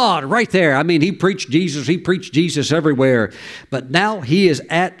Son of God right there. I mean, he preached Jesus everywhere. But now he is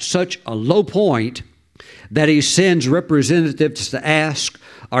at such a low point that he sends representatives to ask,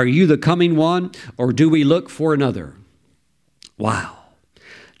 are you the coming one, or do we look for another? Wow.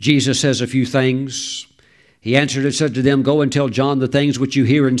 Jesus says a few things. He answered and said to them, go and tell John the things which you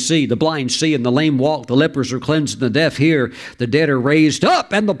hear and see. The blind see and the lame walk, the lepers are cleansed and the deaf hear, the dead are raised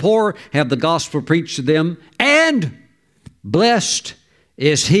up, and the poor have the gospel preached to them. And blessed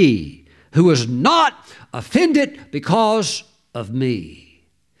is he who is not offended because of me.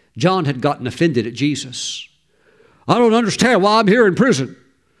 John had gotten offended at Jesus. I don't understand why I'm here in prison.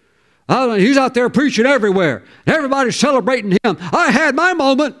 He's out there preaching everywhere. Everybody's celebrating him. I had my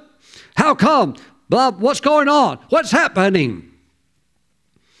moment. How come? Bob, what's going on? What's happening?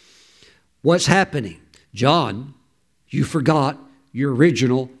 What's happening? John, you forgot your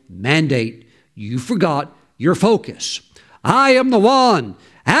original mandate. You forgot your focus. I am the one.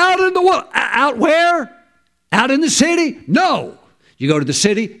 Out where? Out in the city? No. You go to the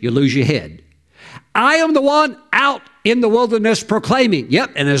city, you lose your head. I am the one out in the wilderness proclaiming.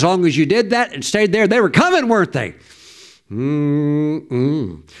 Yep, and as long as you did that and stayed there, they were coming, weren't they?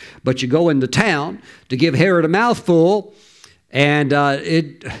 But you go into town to give Herod a mouthful, and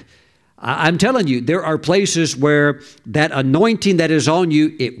I'm telling you, there are places where that anointing that is on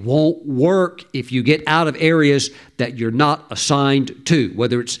you, it won't work if you get out of areas that you're not assigned to,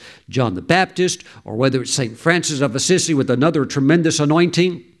 whether it's John the Baptist or whether it's St. Francis of Assisi with another tremendous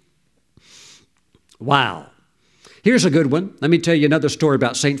anointing. Wow. Here's a good one. Let me tell you another story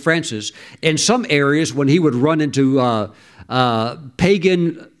about St. Francis. In some areas, when he would run into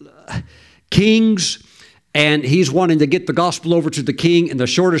pagan kings, and he's wanting to get the gospel over to the king in the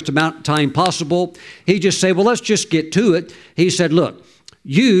shortest amount of time possible, he just say, well, let's just get to it. He said, look,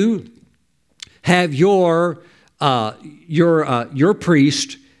 you have your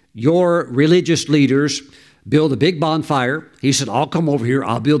priest, your religious leaders build a big bonfire. He said, I'll come over here.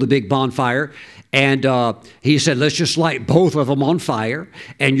 I'll build a big bonfire. And he said, let's just light both of them on fire.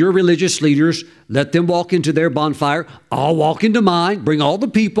 And your religious leaders, let them walk into their bonfire. I'll walk into mine, bring all the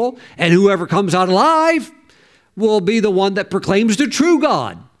people, and whoever comes out alive will be the one that proclaims the true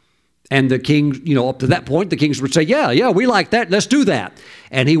God. And the king, up to that point, the kings would say, yeah, we like that. Let's do that.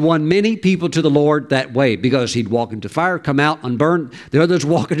 And he won many people to the Lord that way, because he'd walk into fire, come out unburned. The others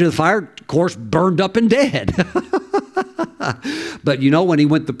walk into the fire, of course, burned up and dead. But when he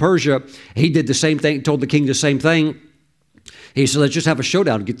went to Persia, he did the same thing, told the king the same thing. He said, let's just have a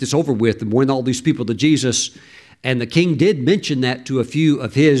showdown and get this over with and win all these people to Jesus. And the king did mention that to a few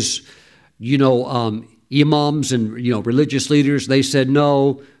of his, imams and, religious leaders. They said,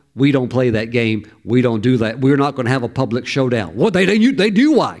 no, we don't play that game. We don't do that. We're not going to have a public showdown. Well, they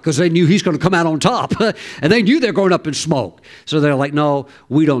knew why, because they knew he's going to come out on top. And they knew they're going up in smoke. So they're like, no,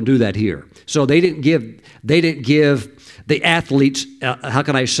 we don't do that here. So they didn't give the athletes,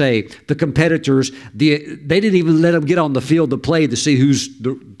 the competitors, they didn't even let them get on the field to play to see who's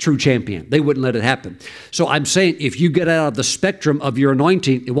the true champion. They wouldn't let it happen. So I'm saying, if you get out of the spectrum of your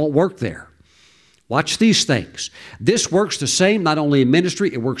anointing, it won't work there. Watch these things. This works the same, not only in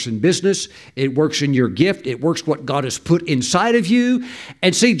ministry, it works in business, it works in your gift, it works what God has put inside of you.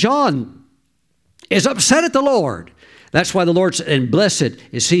 And see, John is upset at the Lord. That's why the Lord said, and blessed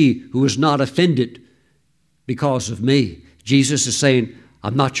is he who is not offended because of me. Jesus is saying,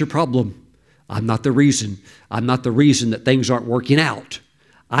 I'm not your problem. I'm not the reason. I'm not the reason that things aren't working out.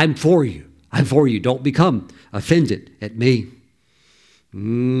 I'm for you. I'm for you. Don't become offended at me.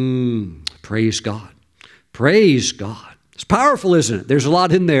 Praise God. Praise God. It's powerful, isn't it? There's a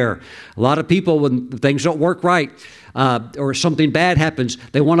lot in there. A lot of people, when things don't work right or something bad happens,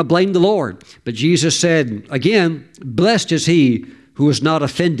 they want to blame the Lord. But Jesus said, again, blessed is he who is not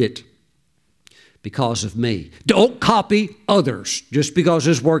offended because of me. Don't copy others just because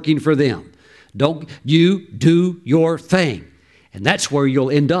it's working for them. You do your thing. And that's where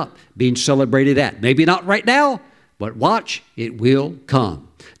you'll end up being celebrated at. Maybe not right now, but watch, it will come.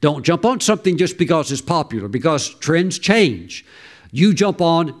 Don't jump on something just because it's popular, because trends change. You jump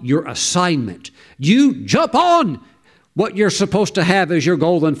on your assignment. You jump on what you're supposed to have as your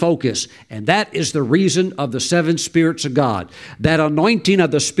goal and focus. And that is the reason of the seven spirits of God. That anointing of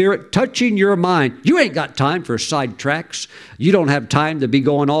the Spirit touching your mind. You ain't got time for sidetracks. You don't have time to be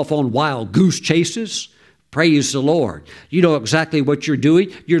going off on wild goose chases. Praise the Lord. You know exactly what you're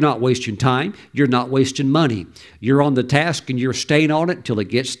doing. You're not wasting time. You're not wasting money. You're on the task and you're staying on it until it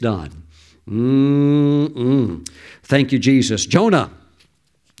gets done. Thank you, Jesus. Jonah.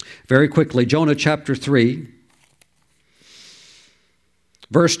 Very quickly, Jonah chapter 3,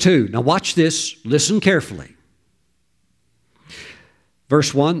 verse 2. Now watch this. Listen carefully.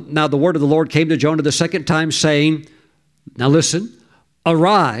 Verse 1. Now the word of the Lord came to Jonah the second time, saying, now listen,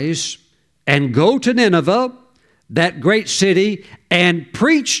 arise and go to Nineveh, that great city, and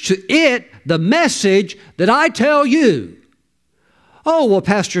preach to it the message that I tell you. Oh, well,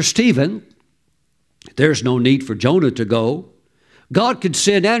 Pastor Stephen, there's no need for Jonah to go. God could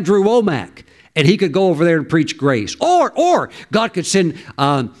send Andrew Womack, and he could go over there and preach grace. Or God could send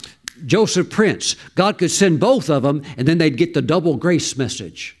Joseph Prince. God could send both of them, and then they'd get the double grace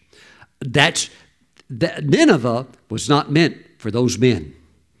message. Nineveh was not meant for those men.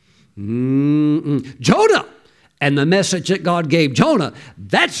 Jonah and the message that God gave Jonah,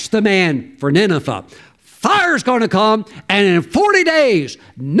 that's the man for Nineveh. Fire's going to come, and in 40 days,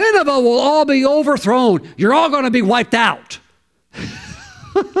 Nineveh will all be overthrown. You're all going to be wiped out.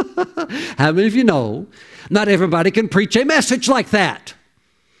 How many of you know not everybody can preach a message like that?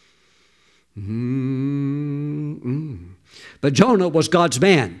 But Jonah was God's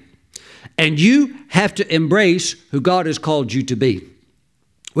man. And you have to embrace who God has called you to be.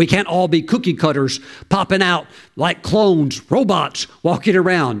 We can't all be cookie cutters popping out like clones, robots walking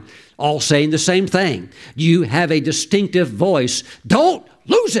around, all saying the same thing. You have a distinctive voice. Don't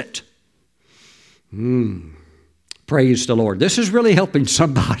lose it. Praise the Lord. This is really helping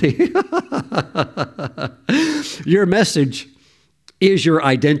somebody. Your message is your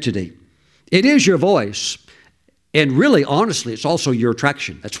identity. It is your voice. And really, honestly, it's also your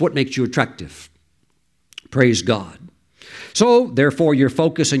attraction. That's what makes you attractive. Praise God. So, therefore, your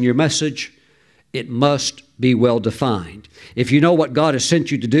focus and your message, it must be well defined. If you know what God has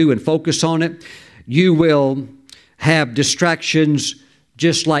sent you to do and focus on it, you will have distractions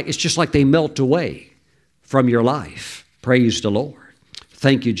just like they melt away from your life. Praise the Lord.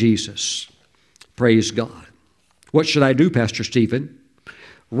 Thank you, Jesus. Praise God. What should I do, Pastor Stephen?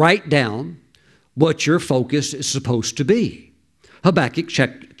 Write down what your focus is supposed to be. Habakkuk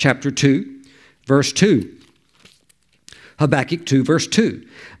chapter 2, verse 2. Habakkuk 2, verse 2.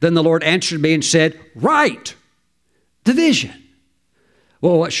 Then the Lord answered me and said, write the vision.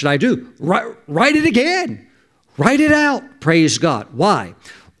 Well, what should I do? Write it again. Write it out. Praise God. Why?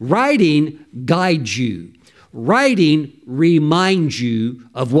 Writing guides you. Writing reminds you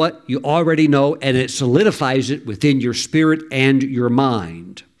of what you already know, and it solidifies it within your spirit and your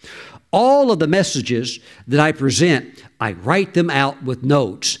mind. All of the messages that I present, I write them out with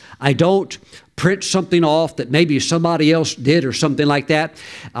notes. I don't print something off that maybe somebody else did or something like that.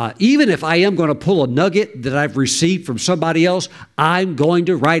 Even if I am going to pull a nugget that I've received from somebody else, I'm going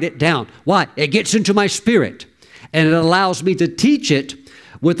to write it down. Why? It gets into my spirit, and it allows me to teach it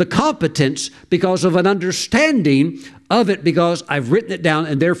with the competence because of an understanding of it, because I've written it down,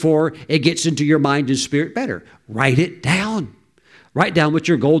 and therefore it gets into your mind and spirit better. Write it down. Write down what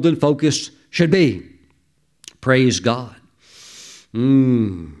your golden focus should be. Praise God.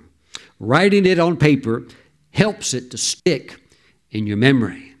 Writing it on paper helps it to stick in your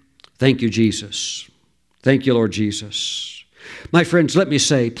memory. Thank you, Jesus. Thank you, Lord Jesus. My friends, let me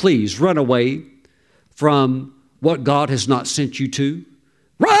say, please run away from what God has not sent you to.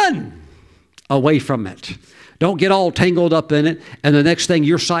 Run away from it. Don't get all tangled up in it, and the next thing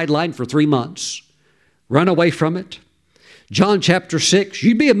you're sidelined for 3 months. Run away from it. John chapter 6,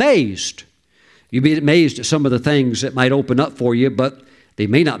 you'd be amazed. You'd be amazed at some of the things that might open up for you, but they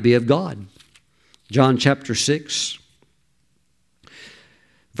may not be of God. John chapter 6,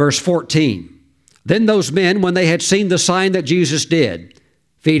 verse 14. Then those men, when they had seen the sign that Jesus did,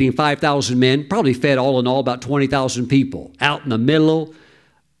 feeding 5,000 men, probably fed all in all about 20,000 people, out in the middle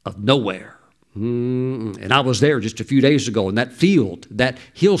of nowhere. And I was there just a few days ago in that field, that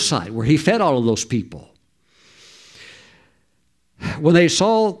hillside where he fed all of those people. When they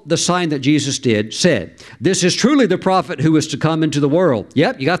saw the sign that Jesus did, said, this is truly the prophet who is to come into the world.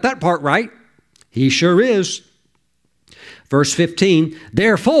 Yep, you got that part right. He sure is. Verse 15,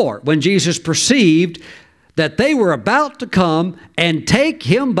 therefore, when Jesus perceived that they were about to come and take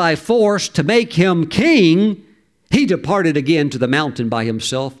him by force to make him king, he departed again to the mountain by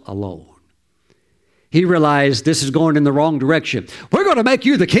himself alone. He realized this is going in the wrong direction. We're going to make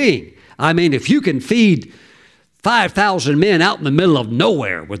you the king. I mean, if you can feed 5,000 men out in the middle of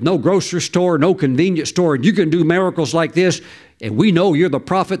nowhere with no grocery store, no convenience store, and you can do miracles like this, and we know you're the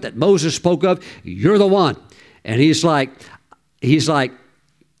prophet that Moses spoke of, you're the one. And he's like,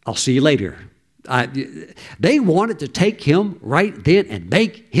 I'll see you later. They wanted to take him right then and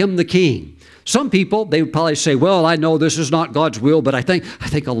make him the king. Some people, they would probably say, well, I know this is not God's will, but I think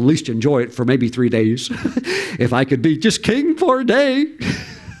I'll at least enjoy it for maybe 3 days. If I could be just king for a day.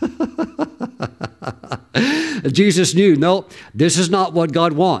 Jesus knew, no, this is not what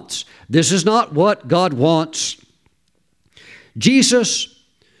God wants. This is not what God wants. Jesus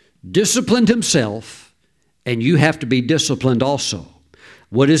disciplined himself, and you have to be disciplined also.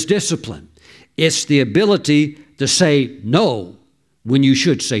 What is discipline? It's the ability to say no when you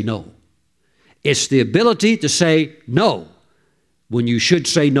should say no. It's the ability to say no when you should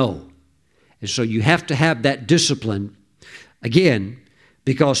say no. And so you have to have that discipline, again,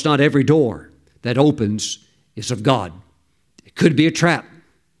 because not every door that opens is of God. It could be a trap.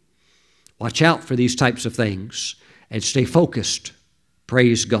 Watch out for these types of things and stay focused.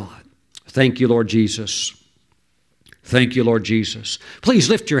 Praise God. Thank you, Lord Jesus. Thank you, Lord Jesus. Please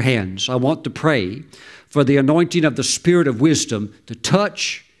lift your hands. I want to pray for the anointing of the Spirit of wisdom to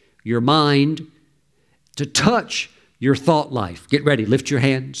touch your mind, to touch your thought life. Get ready. Lift your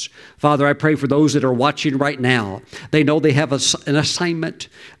hands. Father, I pray for those that are watching right now. They know they have an assignment.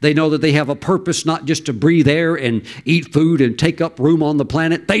 They know that they have a purpose, not just to breathe air and eat food and take up room on the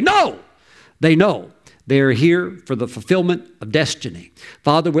planet. They know. They are here for the fulfillment of destiny.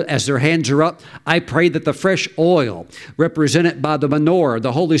 Father, as their hands are up, I pray that the fresh oil represented by the Menorah,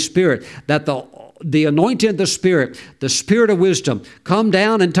 the Holy Spirit, that the anointing of the Spirit of wisdom, come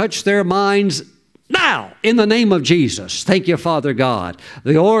down and touch their minds now, in the name of Jesus. Thank you, Father God.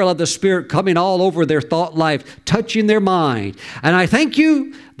 The oil of the Spirit coming all over their thought life, touching their mind. And I thank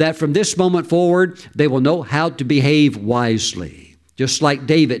you that from this moment forward, they will know how to behave wisely, just like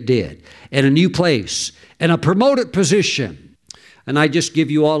David did, in a new place, in a promoted position. And I just give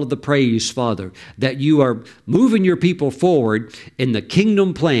you all of the praise, Father, that you are moving your people forward in the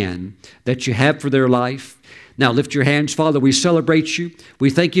kingdom plan that you have for their life. Now lift your hands, Father. We celebrate you. We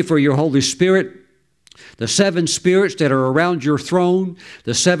thank you for your Holy Spirit. The 7 spirits that are around your throne,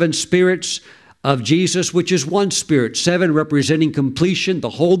 the 7 spirits of Jesus, which is one Spirit, 7 representing completion, the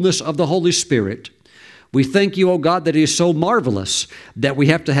wholeness of the Holy Spirit. We thank you, O God, that it is so marvelous that we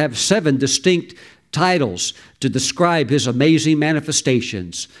have to have 7 distinct titles to describe His amazing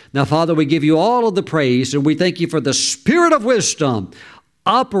manifestations. Now, Father, we give you all of the praise, and we thank you for the Spirit of wisdom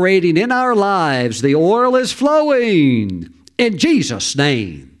operating in our lives. The oil is flowing in Jesus'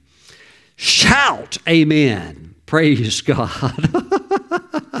 name. Shout, amen. Praise God.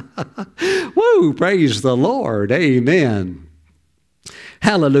 Woo, praise the Lord. Amen.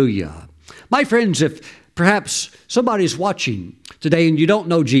 Hallelujah. My friends, if perhaps somebody's watching today and you don't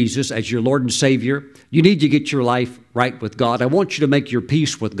know Jesus as your Lord and Savior, you need to get your life right with God. I want you to make your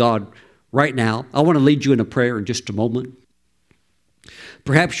peace with God right now. I want to lead you in a prayer in just a moment.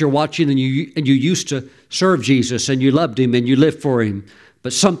 Perhaps you're watching and you used to serve Jesus and you loved Him and you lived for Him.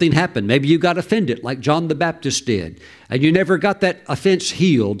 But something happened. Maybe you got offended like John the Baptist did, and you never got that offense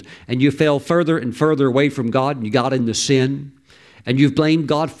healed, and you fell further and further away from God, and you got into sin, and you've blamed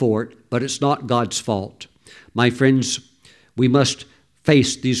God for it, but it's not God's fault. My friends, we must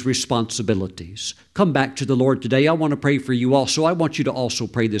face these responsibilities. Come back to the Lord today. I want to pray for you also. I want you to also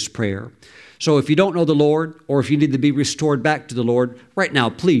pray this prayer. So if you don't know the Lord, or if you need to be restored back to the Lord, right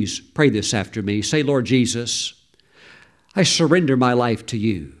now, please pray this after me. Say, Lord Jesus, I surrender my life to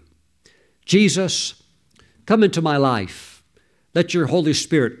you. Jesus, come into my life. Let your Holy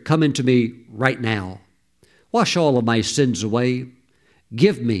Spirit come into me right now. Wash all of my sins away.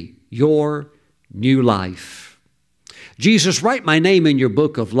 Give me your new life. Jesus, write my name in your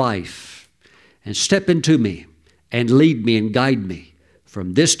book of life and step into me and lead me and guide me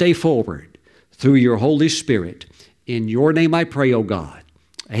from this day forward through your Holy Spirit. In your name I pray, O God.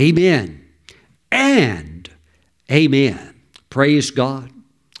 Amen and amen. Praise God.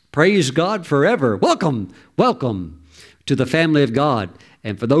 Praise God forever. Welcome to the family of God.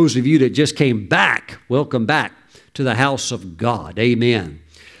 And for those of you that just came back, welcome back to the house of God. Amen.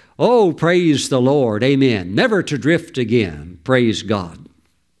 Oh, praise the Lord. Amen. Never to drift again. Praise God.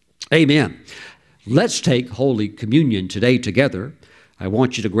 Amen. Let's take Holy Communion today together. I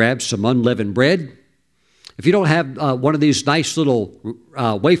want you to grab some unleavened bread. If you don't have one of these nice little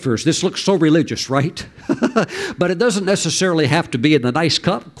wafers, this looks so religious, right? But it doesn't necessarily have to be in the nice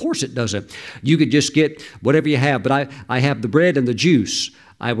cup. Of course it doesn't. You could just get whatever you have. But I have the bread and the juice.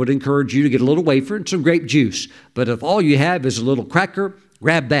 I would encourage you to get a little wafer and some grape juice. But if all you have is a little cracker,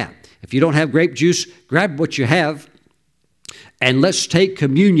 grab that. If you don't have grape juice, grab what you have. And let's take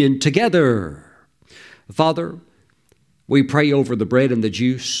communion together. Father, we pray over the bread and the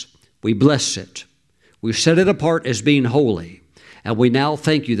juice. We bless it. We set it apart as being holy. And we now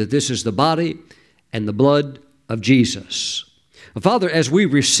thank you that this is the body and the blood of Jesus. Father, as we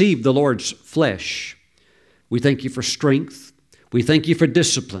receive the Lord's flesh, we thank you for strength. We thank you for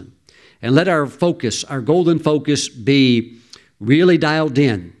discipline. And let our focus, our golden focus, be really dialed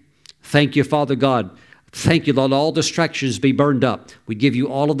in. Thank you, Father God. Thank you, Lord, all distractions be burned up. We give you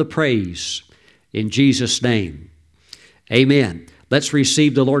all of the praise in Jesus' name. Amen. Let's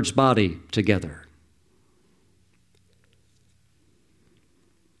receive the Lord's body together.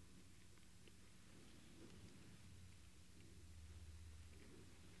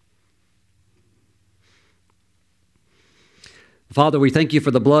 Father, we thank you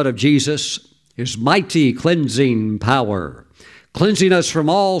for the blood of Jesus, His mighty cleansing power, cleansing us from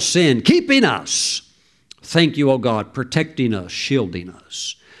all sin, keeping us. Thank you, O God, protecting us, shielding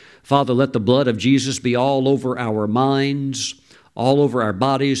us. Father, let the blood of Jesus be all over our minds, all over our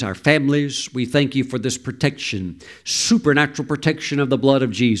bodies, our families. We thank you for this protection, supernatural protection of the blood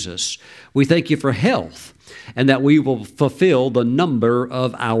of Jesus. We thank you for health and that we will fulfill the number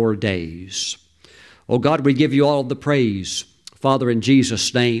of our days. Oh God, we give you all the praise. Father, in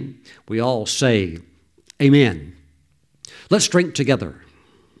Jesus' name, we all say, amen. Let's drink together.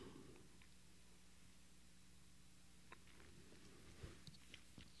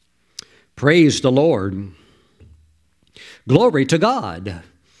 Praise the Lord. Glory to God.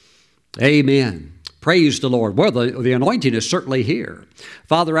 Amen. Praise the Lord. Well, the anointing is certainly here.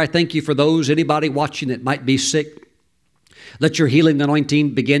 Father, I thank you for anybody watching that might be sick. Let your healing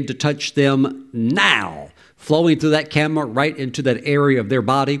anointing begin to touch them now, flowing through that camera right into that area of their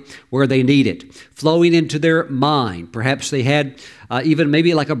body where they need it, flowing into their mind. Perhaps they had even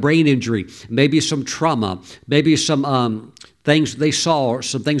maybe like a brain injury, maybe some trauma, maybe some things they saw, or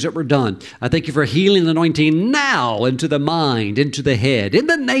some things that were done. I thank you for healing the anointing now into the mind, into the head, in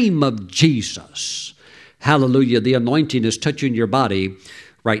the name of Jesus. Hallelujah. The anointing is touching your body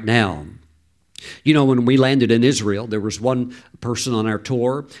right now. You know, when we landed in Israel, there was one person on our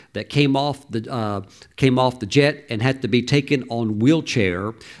tour that came off the jet and had to be taken on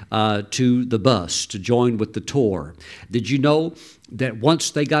wheelchair to the bus to join with the tour. Did you know that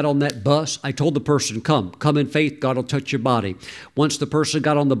once they got on that bus, I told the person, come in faith, God will touch your body. Once the person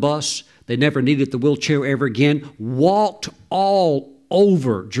got on the bus, they never needed the wheelchair ever again, walked all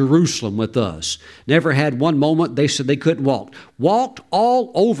over Jerusalem with us. Never had one moment they said they couldn't walk. Walked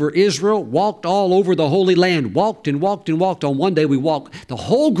all over Israel, walked all over the Holy Land, walked and walked and walked. On one day we walked, the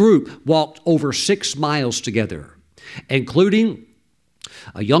whole group walked over 6 miles together, including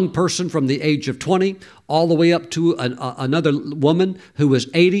a young person from the age of 20 all the way up to another woman who was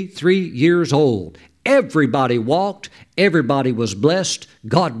 83 years old. Everybody walked. Everybody was blessed.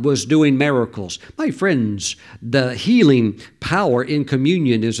 God was doing miracles. My friends, the healing power in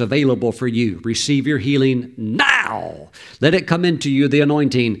communion is available for you. Receive your healing now. Let it come into you, the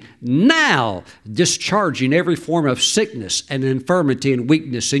anointing now, discharging every form of sickness and infirmity and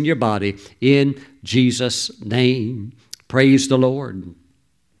weakness in your body in Jesus' name. Praise the Lord.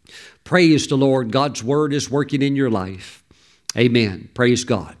 Praise the Lord. God's word is working in your life. Amen. Praise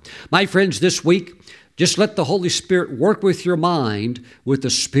God. My friends, this week, just let the Holy Spirit work with your mind with the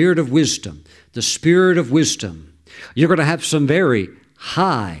spirit of wisdom. The spirit of wisdom. You're going to have some very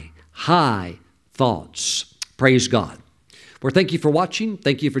high thoughts. Praise God. Well, thank you for watching.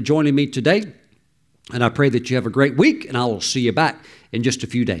 Thank you for joining me today. And I pray that you have a great week, and I will see you back in just a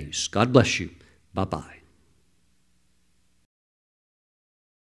few days. God bless you. Bye-bye.